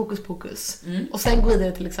med lite hokus pokus. Och sen gå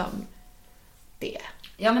vidare till liksom det.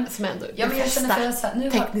 Ja, men, som ändå men jag känner så här,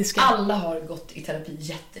 nu tekniska. Alla har gått i terapi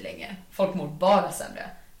jättelänge. Folk mår bara sämre.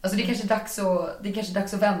 Alltså det är kanske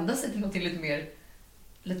dags att vända sig till något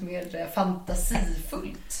lite mer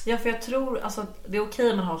fantasifullt. Ja, för jag tror alltså, det är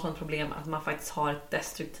okej om man har sånt problem att man faktiskt har ett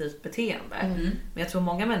destruktivt beteende. Men jag tror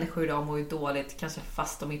många människor idag mår ju dåligt kanske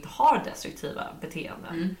fast de inte har destruktiva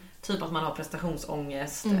beteenden. Typ att man har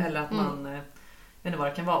prestationsångest eller att man vet inte vad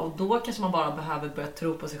det kan vara. Och då kanske man bara behöver börja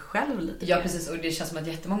tro på sig själv lite. Ja, precis. Och det känns som att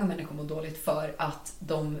jättemånga människor mår dåligt för att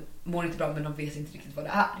de mår inte bra men de vet inte riktigt vad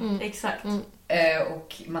det är. Exakt.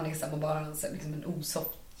 Och man är man bara har liksom en osoft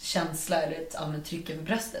känsla eller ett allmänt tryck över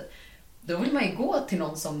bröstet. Då vill man ju gå till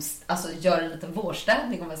någon som gör en liten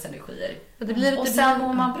vårstädning om ens energier. Och sen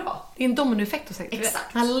mår man bra. Det är en dominoeffekt.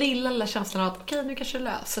 Exakt. Den här lilla känslan av att okej, nu kanske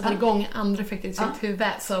det sätter igång andra effekter i sitt huvud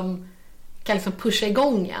som kan liksom pusha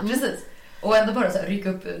igång en. Precis. Och ändå bara så här, rycka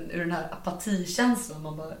upp ur den här apatikänslan.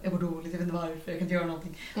 Man bara, jag mår dåligt, jag vet inte varför, jag kan inte göra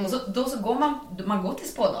någonting. Och så går man går till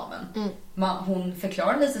spådamen. Hon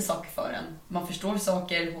förklarar lite saker för en. Man förstår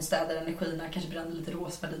saker, hon städar energierna, kanske bränner lite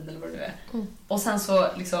rosmarin eller vad det nu är. Och sen så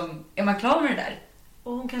liksom, är man klar med det där.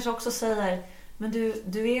 Och hon kanske också säger, men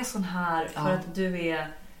du är sån här för att du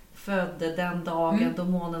är född den dagen då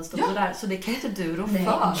månen stod där. Så det kan inte du rå för. Nej,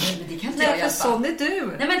 men det kan inte jag hjälpa. Sån är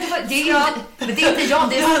du. Nej, men det är inte jag,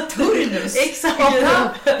 det är Saturnus. Exakt.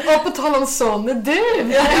 Och på tal om sån är du.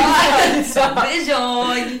 Det är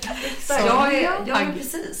jag. Exakt. Jag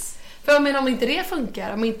precis. För jag menar, om inte det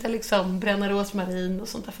funkar, om inte liksom bränna rosmarin och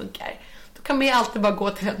sånt där funkar, då kan man ju alltid bara gå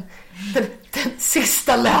till den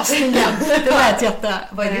sista lösningen. Det var ett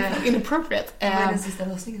vad är det inappropriate. Vad är den sista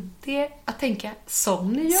lösningen? Det är att tänka,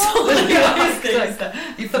 sån är jag.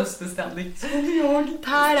 I fosterställning. Sån är jag. Det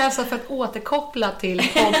här är alltså för att återkoppla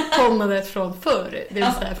till poddandet från förr. Det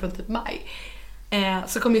är så här från typ maj.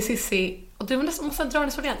 Så kommer ju Sissi, och du måste dra en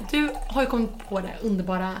igen. Du har ju kommit på det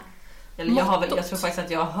underbara. Eller jag tror faktiskt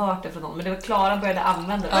att jag har hört det från någon. Men det var Klara började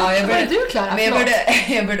använda det. Ja, jag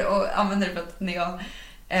började använda det för att när jag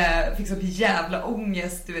fick så jävla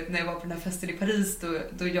ångest, du vet, när jag var på den här festen i Paris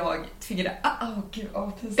då jag tvingade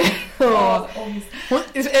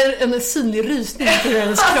en synlig rysning för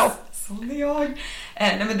hennes kropp. Sån är jag.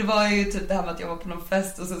 Nej, men det var ju typ det här med att jag var på någon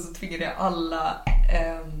fest och sen så tvingade jag alla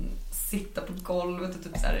sitta på golvet och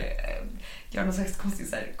typ så här, göra någon slags konstig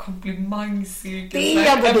så här komplimangcirkel. Det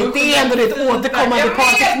är ändå ditt återkommande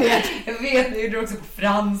partyteknik. Jag vet, jag gjorde det också på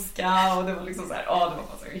franska och det var liksom så här, det var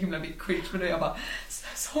bara så himla big cringe, men då jag bara,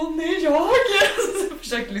 sån är jag. Så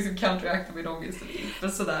försökte liksom counteracta min ångest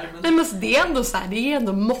och sådär. Men alltså, det är ändå så här, det är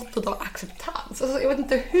ändå måttet av acceptans. Alltså, jag vet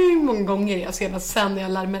inte hur många gånger jag senast sen när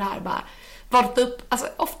jag lär mig det här bara varit upp, alltså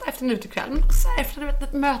ofta efter en utekväll, men också efter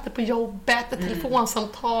ett möte på jobbet, ett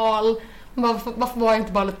telefonsamtal. Varför var jag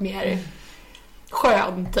inte bara lite mer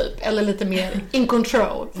skön typ, eller lite mer in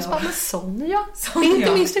control? Så bara, men sån är jag. Det är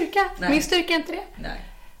inte min styrka. Nej. Min styrka är inte det. Nej.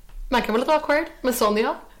 Man kan vara lite awkward, men sån är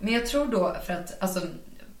jag. Men jag tror då, för att alltså,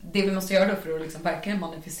 det vi måste göra då för att liksom verkligen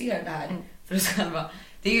manifestera det här för oss själva,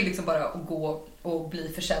 det är ju liksom bara att gå och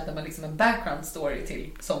bli försedda med liksom en background story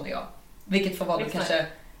till sån är jag. Vilket får vara kanske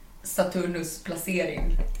Saturnus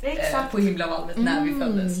placering på himlavalvet när vi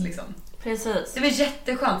föddes liksom. Precis. Det var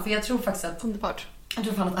jätteskönt, för jag tror faktiskt att underbart. Jag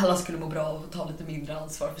tror fan att alla skulle må bra av att ta lite mindre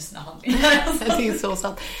ansvar för sina handlingar. Det är så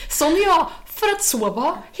sant. Som jag, för att så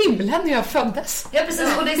var himlen när jag föddes. Ja,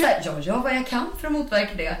 precis. Och det är så här, jag gör vad jag kan för att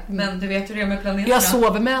motverka det. Men du vet hur det är med planeterna. Jag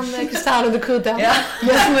sover med en kristall under kudden. Ja.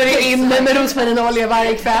 Jag smörjer in mig med rosmarinolja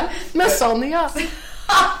varje kväll. Men sån är jag.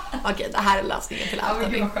 Okej, det här är lösningen till allt. Ja,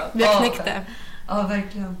 men gud vad skönt. Vi har knäckt det. Ja,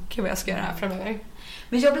 verkligen. Gud vad jag ska göra framöver.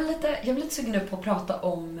 Men jag blir lite sugen nu på att prata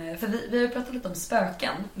om, för vi har ju pratat lite om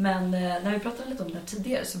spöken, men när vi pratade lite om det här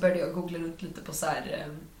tidigare så började jag googla runt lite på så här,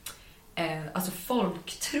 alltså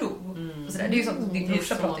folktro. Och så där. Det är ju sånt, din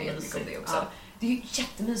brorsa pratar ju jättemycket om det också. Ja. Det är ju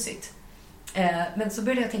jättemysigt. Men så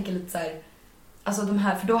började jag tänka lite så här, alltså de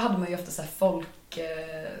här, för då hade man ju ofta så här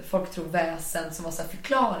folktroväsen som var så här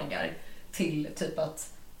förklaringar till typ att,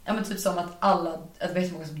 ja men typ som att jag vet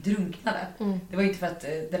hur många som drunknade. Det var ju inte för att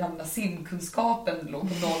den allmänna simkunskapen låg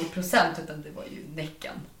på 0%, utan det var ju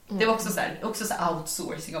näcken. Det var också så här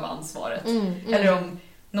outsourcing av ansvaret. Eller om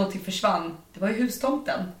någonting försvann, det var ju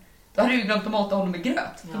hustomten. Då hade du ju glömt att mata honom med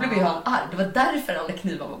gröt. Då blev ju han arg. Det var därför alla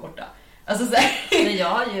knivar var borta. Alltså så här. Men jag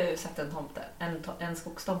har ju sett en tomte, en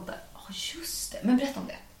skogstomte. Just det. Men berätta om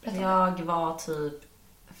det. Jag var typ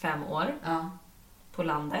 5 år på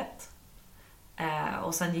landet.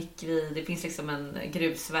 Och sen gick vi, det finns liksom en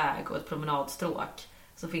grusväg och ett promenadstråk.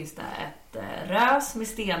 Så finns det ett rös med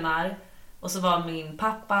stenar. Och så var min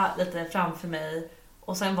pappa lite framför mig.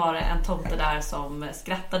 Och sen var det en tomte där som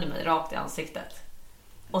skrattade mig rakt i ansiktet.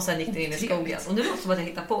 Och sen gick det in i skogen. Och nu låter det som att jag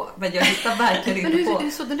hittar på. Men jag hittar verkligen inte på. Men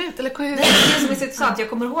hur såg den ut? Eller hur? Nej, det är som är så intressant. Jag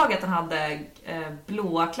kommer ihåg att han hade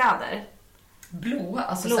blåa kläder. Blåa?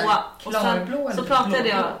 Alltså blåa. klarblå eller så pratade blå?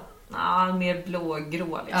 jag... Ja, mer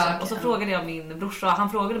blågrå liksom. Okay. Och så frågade jag min brorsa,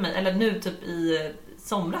 han frågade mig, eller nu typ i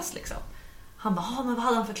somras liksom. Han bara, men vad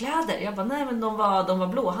hade han för kläder? Jag bara, nej men de var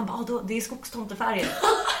blå. Han bara, det är skogstomtefärger.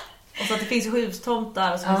 Och så att det finns ju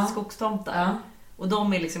hustomtar och så finns det skogstomtar. Och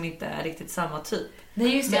de är liksom inte riktigt samma typ.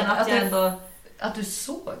 Nej just det, men att jag ändå... Att du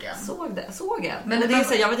såg en? Såg en. Men det är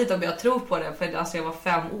så, jag vet inte om jag tror på det, för alltså jag var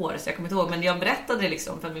 5 år så jag kommer inte ihåg. Men jag berättade det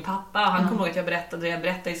liksom för min pappa, och han kommer ihåg att jag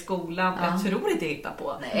berättade i skolan. Jag tror inte jag hittar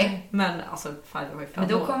på. Nej. Men alltså, fan, jag var ju 5 år.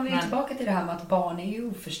 Men då kommer vi tillbaka till det här med att barn är ju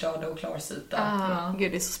oförstörda och klarsyta.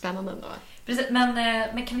 Gud, det är så spännande ändå. Precis,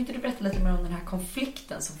 men kan inte du berätta lite mer om den här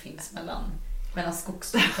konflikten som finns mellan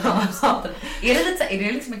skogstomten och hustomten? Är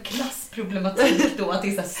det liksom en klassproblematik då, att det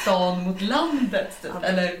är så här stan mot landet typ?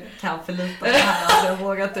 Eller kan för lite det här, alltså jag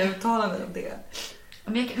vågar inte uttala mig om det.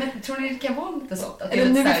 Men tror ni det kan vara lite sånt? Att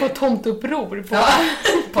eller nu vi får tomtuppror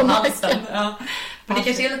på halsen. Ja. Men det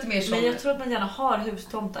kanske är lite mer som... Men jag tror att man gärna har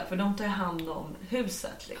hustomtar, för de tar hand om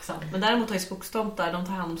huset liksom. Men däremot har ju skogstomtar, de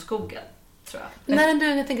tar hand om skogen.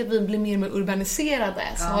 När jag tänker att vi blir mer och mer urbaniserade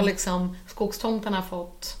så har liksom skogstomtarna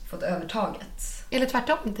fått övertaget. Eller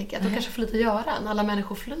tvärtom, tänker jag. Att de kanske får lite att göra när alla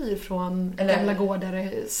människor flyr från gamla gårdar och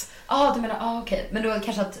hus. Du menar, okej. Men då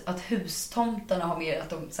kanske att hustomtarna har mer, att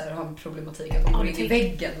de så här, har en problematik att de går in i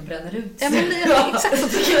väggen och bränner ut sig. Ja, men exakt så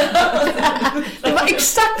tycker jag. Det var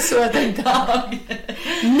exakt så jag tänkte.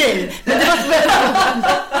 Nej, men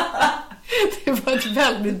det var ett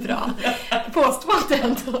väldigt bra påstående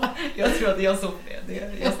ändå. Jag tror att jag såg det.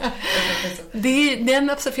 Det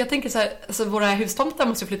är för jag tänker så här, alltså våra hustomtar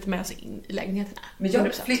måste flytta med oss in i lägenheterna.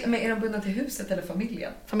 Men är de bundna till huset eller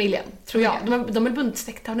familjen? Familjen, tror jag. De är bundna till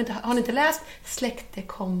släkte. Har ni inte läst Släkte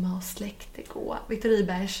komma och släkte gå? Victor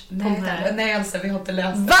Rydbergs tomtar. Nej, alltså vi har inte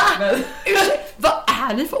läst det. Va? Vad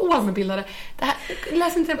är ni för oalmebildare?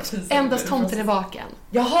 Läs inte den på Endast tomten är vaken.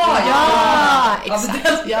 Jaha, ja,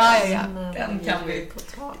 exakt. Ja. Den kan vi på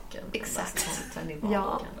taken. Exakt.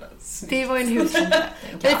 Ja. Det var ju en hustomte.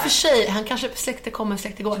 Men i och för sig, han kanske släkte kommer,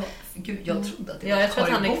 släkte går. Gud, jag trodde att det jag tror att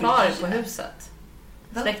han är kvar på huset.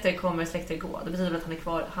 Släkter kommer, släkter går. Det betyder att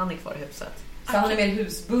han är kvar i huset. Så han är mer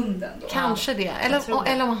husbunden då? Kanske det.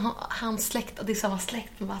 Eller om hans släkt, det är samma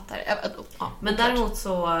släkt med vattar. Ja, men däremot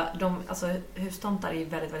så, hustomtar är ju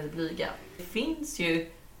väldigt, väldigt blyga. Det finns ju,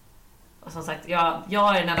 och som sagt,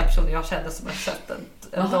 jag är den enda personen jag kände som har sett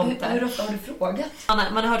en tomte. Hur ofta har du frågat? Man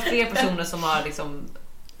har hört fler personer som har liksom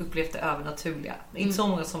upplevt det övernaturliga. Inte så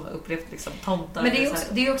många som har upplevt liksom tomtar. Men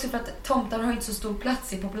det är också för att tomtar har inte så stor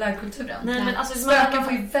plats i populärkulturen. Nej, men alltså, spöken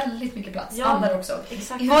får ju väldigt mycket plats. Andra också.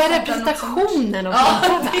 Exakt. Vad är representationen av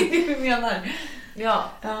tomtarna? Ja, det är det vi menar. Ja.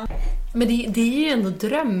 Men det är ju ändå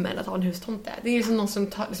drömmen att ha en hustomte. Det är ju som någon som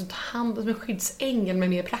tar hand om en skyddsängel, men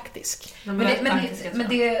mer praktisk. Men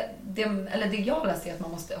det jag läste är att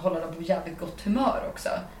man måste hålla dem på jävligt gott humör också.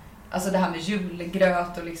 Alltså det här med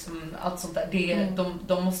julgröt och liksom allt sånt där.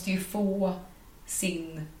 De måste ju få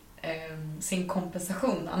sin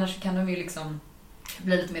kompensation. Annars kan de ju liksom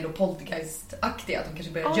bli lite mer då poltergeist-aktiga. Att de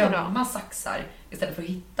kanske börjar gömma saxar istället för att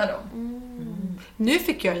hitta dem. Nu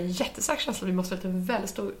fick jag en jättestark känsla att vi måste äta en väldigt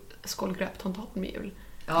stor skål gröptontat med jul.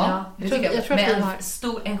 Ja, det tycker jag tror att med vi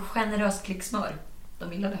har... en generös klick smör.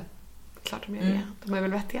 De gillar det. Klart de gör det. De är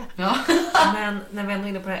väl vettiga. Ja. Men när vi ändå är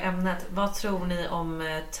inne på det här ämnet, vad tror ni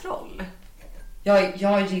om troll?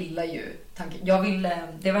 Jag gillar ju tanken.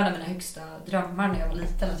 Det var en av mina högsta drömmar när jag var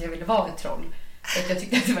liten, att jag ville vara ett troll. Och jag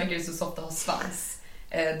tyckte att det verkade så soft att ha svans.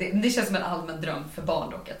 Det känns som en allmän dröm för barn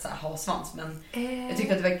dock, att så här, ha svans. Men jag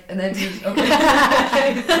tyckte att det var... Nej, okej.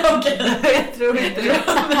 Jag tror inte det.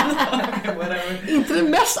 Inte det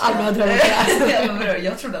mest allmänna drömmen.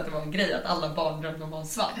 Jag trodde att det var en grej att alla barn drömde om att ha en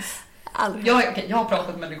svans. Aldrig. Jag har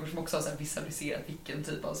pratat med människor som också har så här visualiserat vilken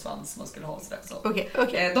typ av svans man skulle ha.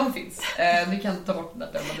 Okej. De finns. Du kan ta bort den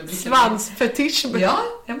där drömmen. Svansfetisch. Ja,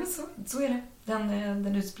 men så är det. Den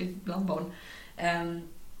är utspridd bland barn.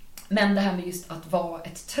 Men det här med just att vara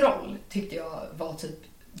ett troll tyckte jag var typ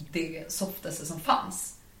det softaste som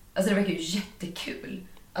fanns. Alltså det verkar ju jättekul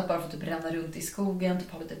att bara få typ ränna runt i skogen,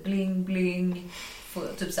 typ ha lite bling-bling, få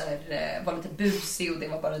typ så här vara lite busig och det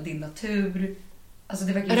var bara din natur. Alltså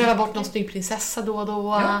det verkar röva bort någon snygg prinsessa då och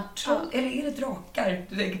då. Ja, troll. Eller är det drakar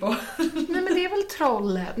du tänker på? Nej, men det är väl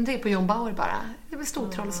troll. Det är på John Bauer bara. Det är väl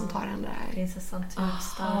stortroll som tar den där. Prinsessan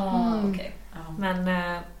Tusta. Okej. Men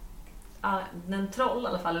en troll i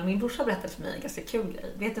alla fall, min brorsa berättade för mig en ganska kul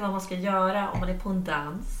grej. Vet du vad man ska göra om man är på en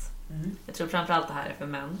dans? Jag tror framförallt det här är för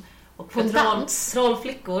män. Och för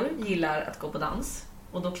trollflickor gillar att gå på dans.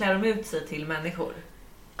 Och då klär de ut sig till människor.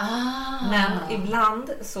 Men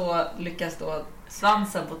ibland så lyckas då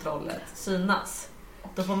svansen på trollet synas.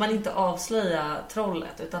 Då får man inte avslöja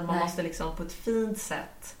trollet, utan man måste liksom på ett fint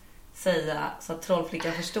sätt säga så att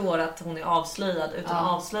trollflickan förstår att hon är avslöjad utan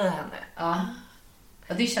att avslöja henne. Ja,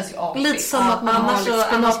 det känns ju avsnitt. Lite som att man har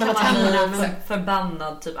annars kan man bli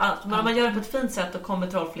förbannad typ. Men om man gör det på ett fint sätt, då kommer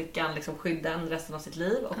trollflickan liksom skydda en resten av sitt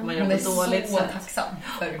liv. Och om man gör det på ett dåligt sätt, tacksam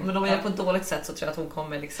för... men om man gör det på ett dåligt sätt så tror jag att hon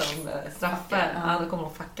kommer liksom straffa. Då kommer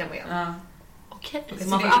hon fucka med. Okej. Så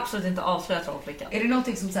man får absolut inte avslöja trollflickan. Är det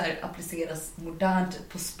någonting som så här appliceras modernt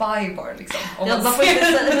på Spybar liksom?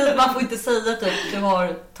 Man får inte säga typ du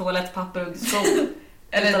har toalettpapper och skor.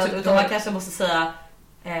 Utan man kanske måste säga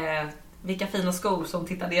vilka fina skor, som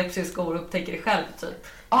tittar ner på sina skor och upptäcker det själv typ.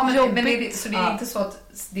 Ja, men så det är inte så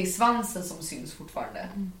att det är svansen som syns fortfarande?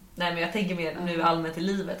 Nej, men jag tänker mer nu allmänt i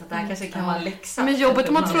livet att det här kanske kan vara läxa. Men jobbet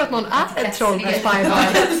om man tror att någon är ett troll på Spybar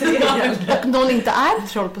och någon inte är ett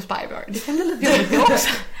troll på Spybar. Det kan bli lite jobbigt också.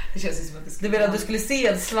 Det känns ju som att det skulle... Du menar att du skulle se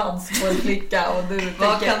en svans på en flicka och du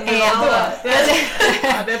vad kan det vara?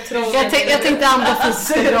 Jag tänkte andra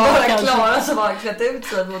fysiska drag kanske. Klara som har klätt ut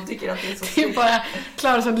sig och tycker att det är så det är bara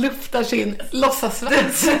Klara som luftar sin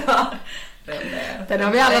låtsassvans. Den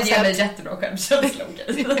har vi alla sett. Det ger mig jättebra självkänsla.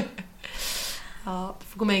 Ja, du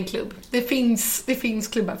får gå med i en klubb. Det finns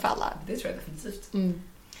klubbar för alla. Det tror jag definitivt.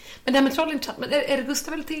 Men det här med troll är intressant. Men är det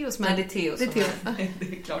Gustav eller Theo som är? Nej, det är Theo.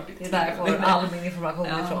 Det är klart. Det är där jag får all min information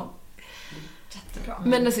ifrån. Jättebra.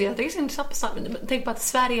 Men alltså, jag tycker det är så intressant. Tänk på att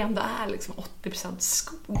Sverige ändå är liksom 80%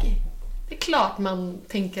 skog. Det är klart man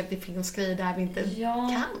tänker att det finns grejer där vi inte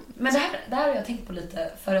kan. Men det här har jag tänkt på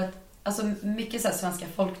lite. För att alltså, mycket så här, svenska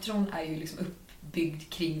folktron är ju liksom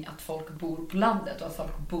uppbyggd kring att folk bor på landet och att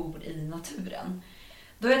folk bor i naturen.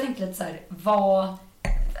 Då har jag tänkt lite så här,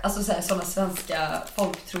 alltså så här, sådana svenska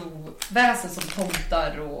folktroväsen som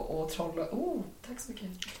tomtar och troll och... tack så mycket.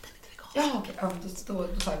 Ja, okej. Ja, då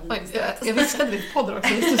tar vi jag viskade lite poddar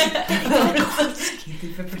också.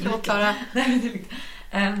 Förlåt, Klara. Nej, men det är viktigt.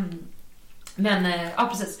 Men, ja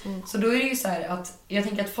precis. Så då är det ju så här att jag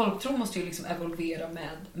tänker att folktro måste ju liksom evolvera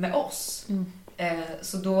med oss.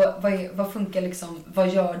 Så då, vad funkar liksom, vad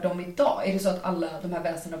gör de idag? Är det så att alla de här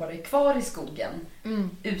väsena bara är kvar i skogen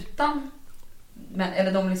utan... Men,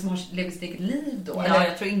 eller de liksom lever sitt eget liv då? Ja, eller?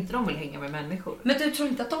 jag tror inte de vill hänga med människor. Men du tror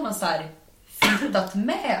inte att de har så här flyttat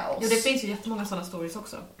med oss? Jo, det finns ju jättemånga sådana stories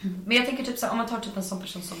också. Men jag tänker typ så här, om man tar typ en sån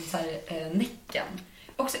person som så här, Näcken.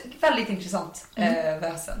 Också väldigt intressant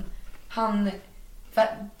väsen. Han,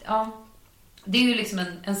 ja, det är ju liksom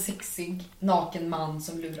en sexig, naken man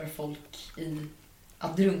som lurar folk i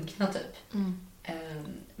att drunkna typ.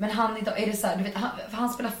 Men han idag, är det så här, du vet, han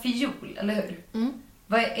spelar fiol, eller hur?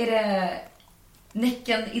 Vad är det...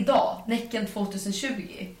 Näcken idag, Näcken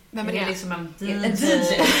 2020. Vem är det? Liksom en DJ. En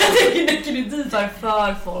DJ.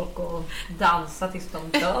 För folk att dansa tills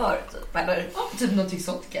de dör typ. Eller typ någonting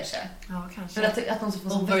sånt kanske. Ja, kanske. Men att de som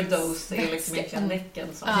får overdose är liksom egentligen Näcken.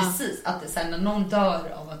 Precis, att det sen när någon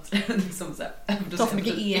dör av att liksom så här, ta för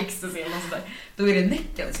mycket ecstasy eller något sådär, då är det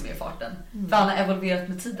Näcken som är farten. För han har evolverat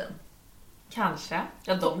med tiden. Kanske.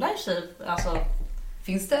 Ja, de lär sig. Alltså,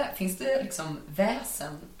 finns det liksom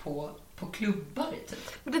väsen på på klubbar typ.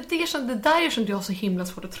 Men det där gör inte jag så himla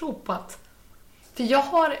svårt att tro på att... För jag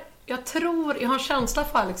har en känsla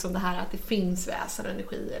för liksom det här att det finns väsen och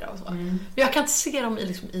energier och så. Men jag kan inte se dem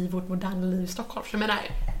i vårt moderna liv i Stockholm. För jag menar,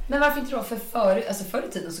 men varför inte då? För förr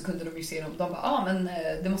i tiden så kunde de ju se dem. De bara, men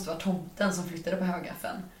det måste vara tomten som flyttade på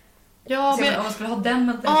högaffen. ja, men... Om man skulle ha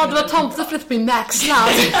den Ja, det var tomten som flyttade på min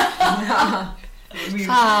Max-land.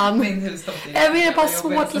 Fan. Min hustomte. Det är bara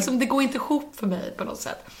svårt, liksom, det går inte ihop för mig på något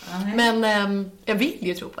sätt. Men jag vill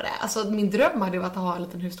ju tro på det. Alltså, min dröm hade ju varit att ha en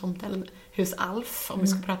liten hustomte eller husalf, om vi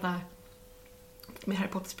ska prata med Harry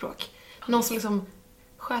Potter-språk. Någon som liksom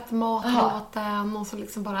sköter matlåten, någon som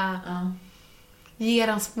liksom bara ger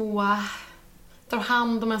en små, tar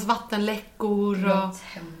hand om ens vattenläckor. Och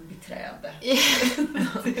hembiträde.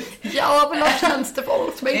 Ja, men någon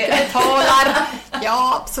tjänstefolk som jag inte betalar.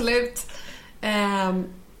 Ja, absolut.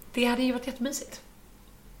 Det hade ju varit jättemysigt.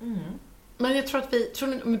 Men jag tror att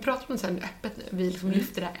om vi pratar om det sen öppet nu, vi liksom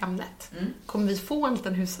lyfter det här ämnet. Kommer vi få en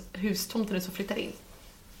liten hustomte nu som flyttar in?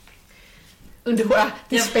 Under våra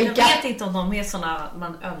diskbänkar. Jag vet inte om de är såna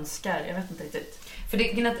man önskar. Jag vet inte riktigt. För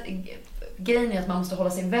grejen är att man måste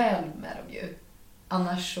hålla sig väl med dem ju.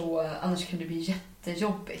 Annars kan det bli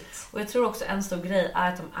jättejobbigt. Och jag tror också en stor grej är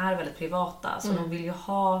att de är väldigt privata. Så de vill ju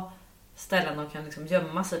ha ställen de kan liksom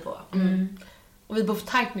gömma sig på. Och vi bor för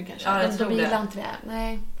tajt nu kanske. Ja, jag tror vi det. gillar inte det.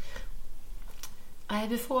 Nej,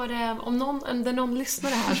 vi får... Om det är någon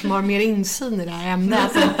lyssnare här som har mer insyn i det här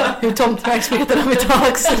ämnet, hur tomtverksamheten av ett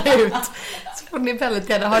tag ser ut, så får ni väldigt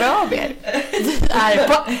gärna höra av er. Vi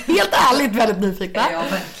är helt ärligt väldigt nyfikna. Ja,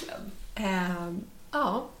 verkligen.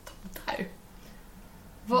 Ja, tomtar.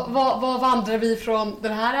 Vad vandrar vi från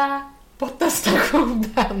den här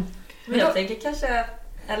bottenstationen? Men jag tänker kanske...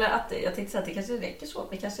 Eller att jag tänkte säga att det kanske räcker så.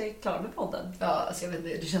 Vi kanske är klara med podden. Ja, alltså jag vet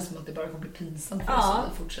inte, det känns som att det bara kommer bli pinsamt för oss om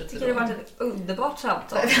vi fortsätter. Jag tycker det har varit ett underbart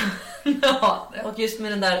samtal. Ja. Och just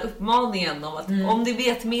med den där uppmaningen om att om ni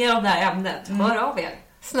vet mer om det här ämnet, hör av er.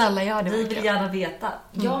 Snälla, gör det. Vi vill gärna veta.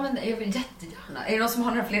 Ja, men jag vill jättegärna. Är det någon som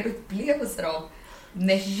har några fler upplevelser av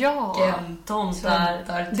Näcken,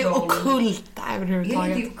 tomtar, det ockulta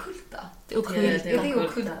överhuvudtaget. Är det ockulta? Det ockulta. Är det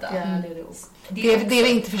ockulta? Ja, det vi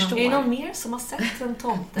inte förstår. Är det någon mer som har sett en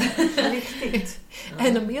tomte? Riktigt. Är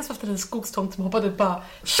det någon mer som efter en skogstomte som hoppade upp bara...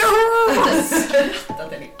 Skrattat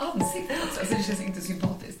den i ansiktet. Alltså, det känns inte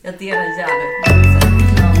sympatiskt. Jag delar gärna.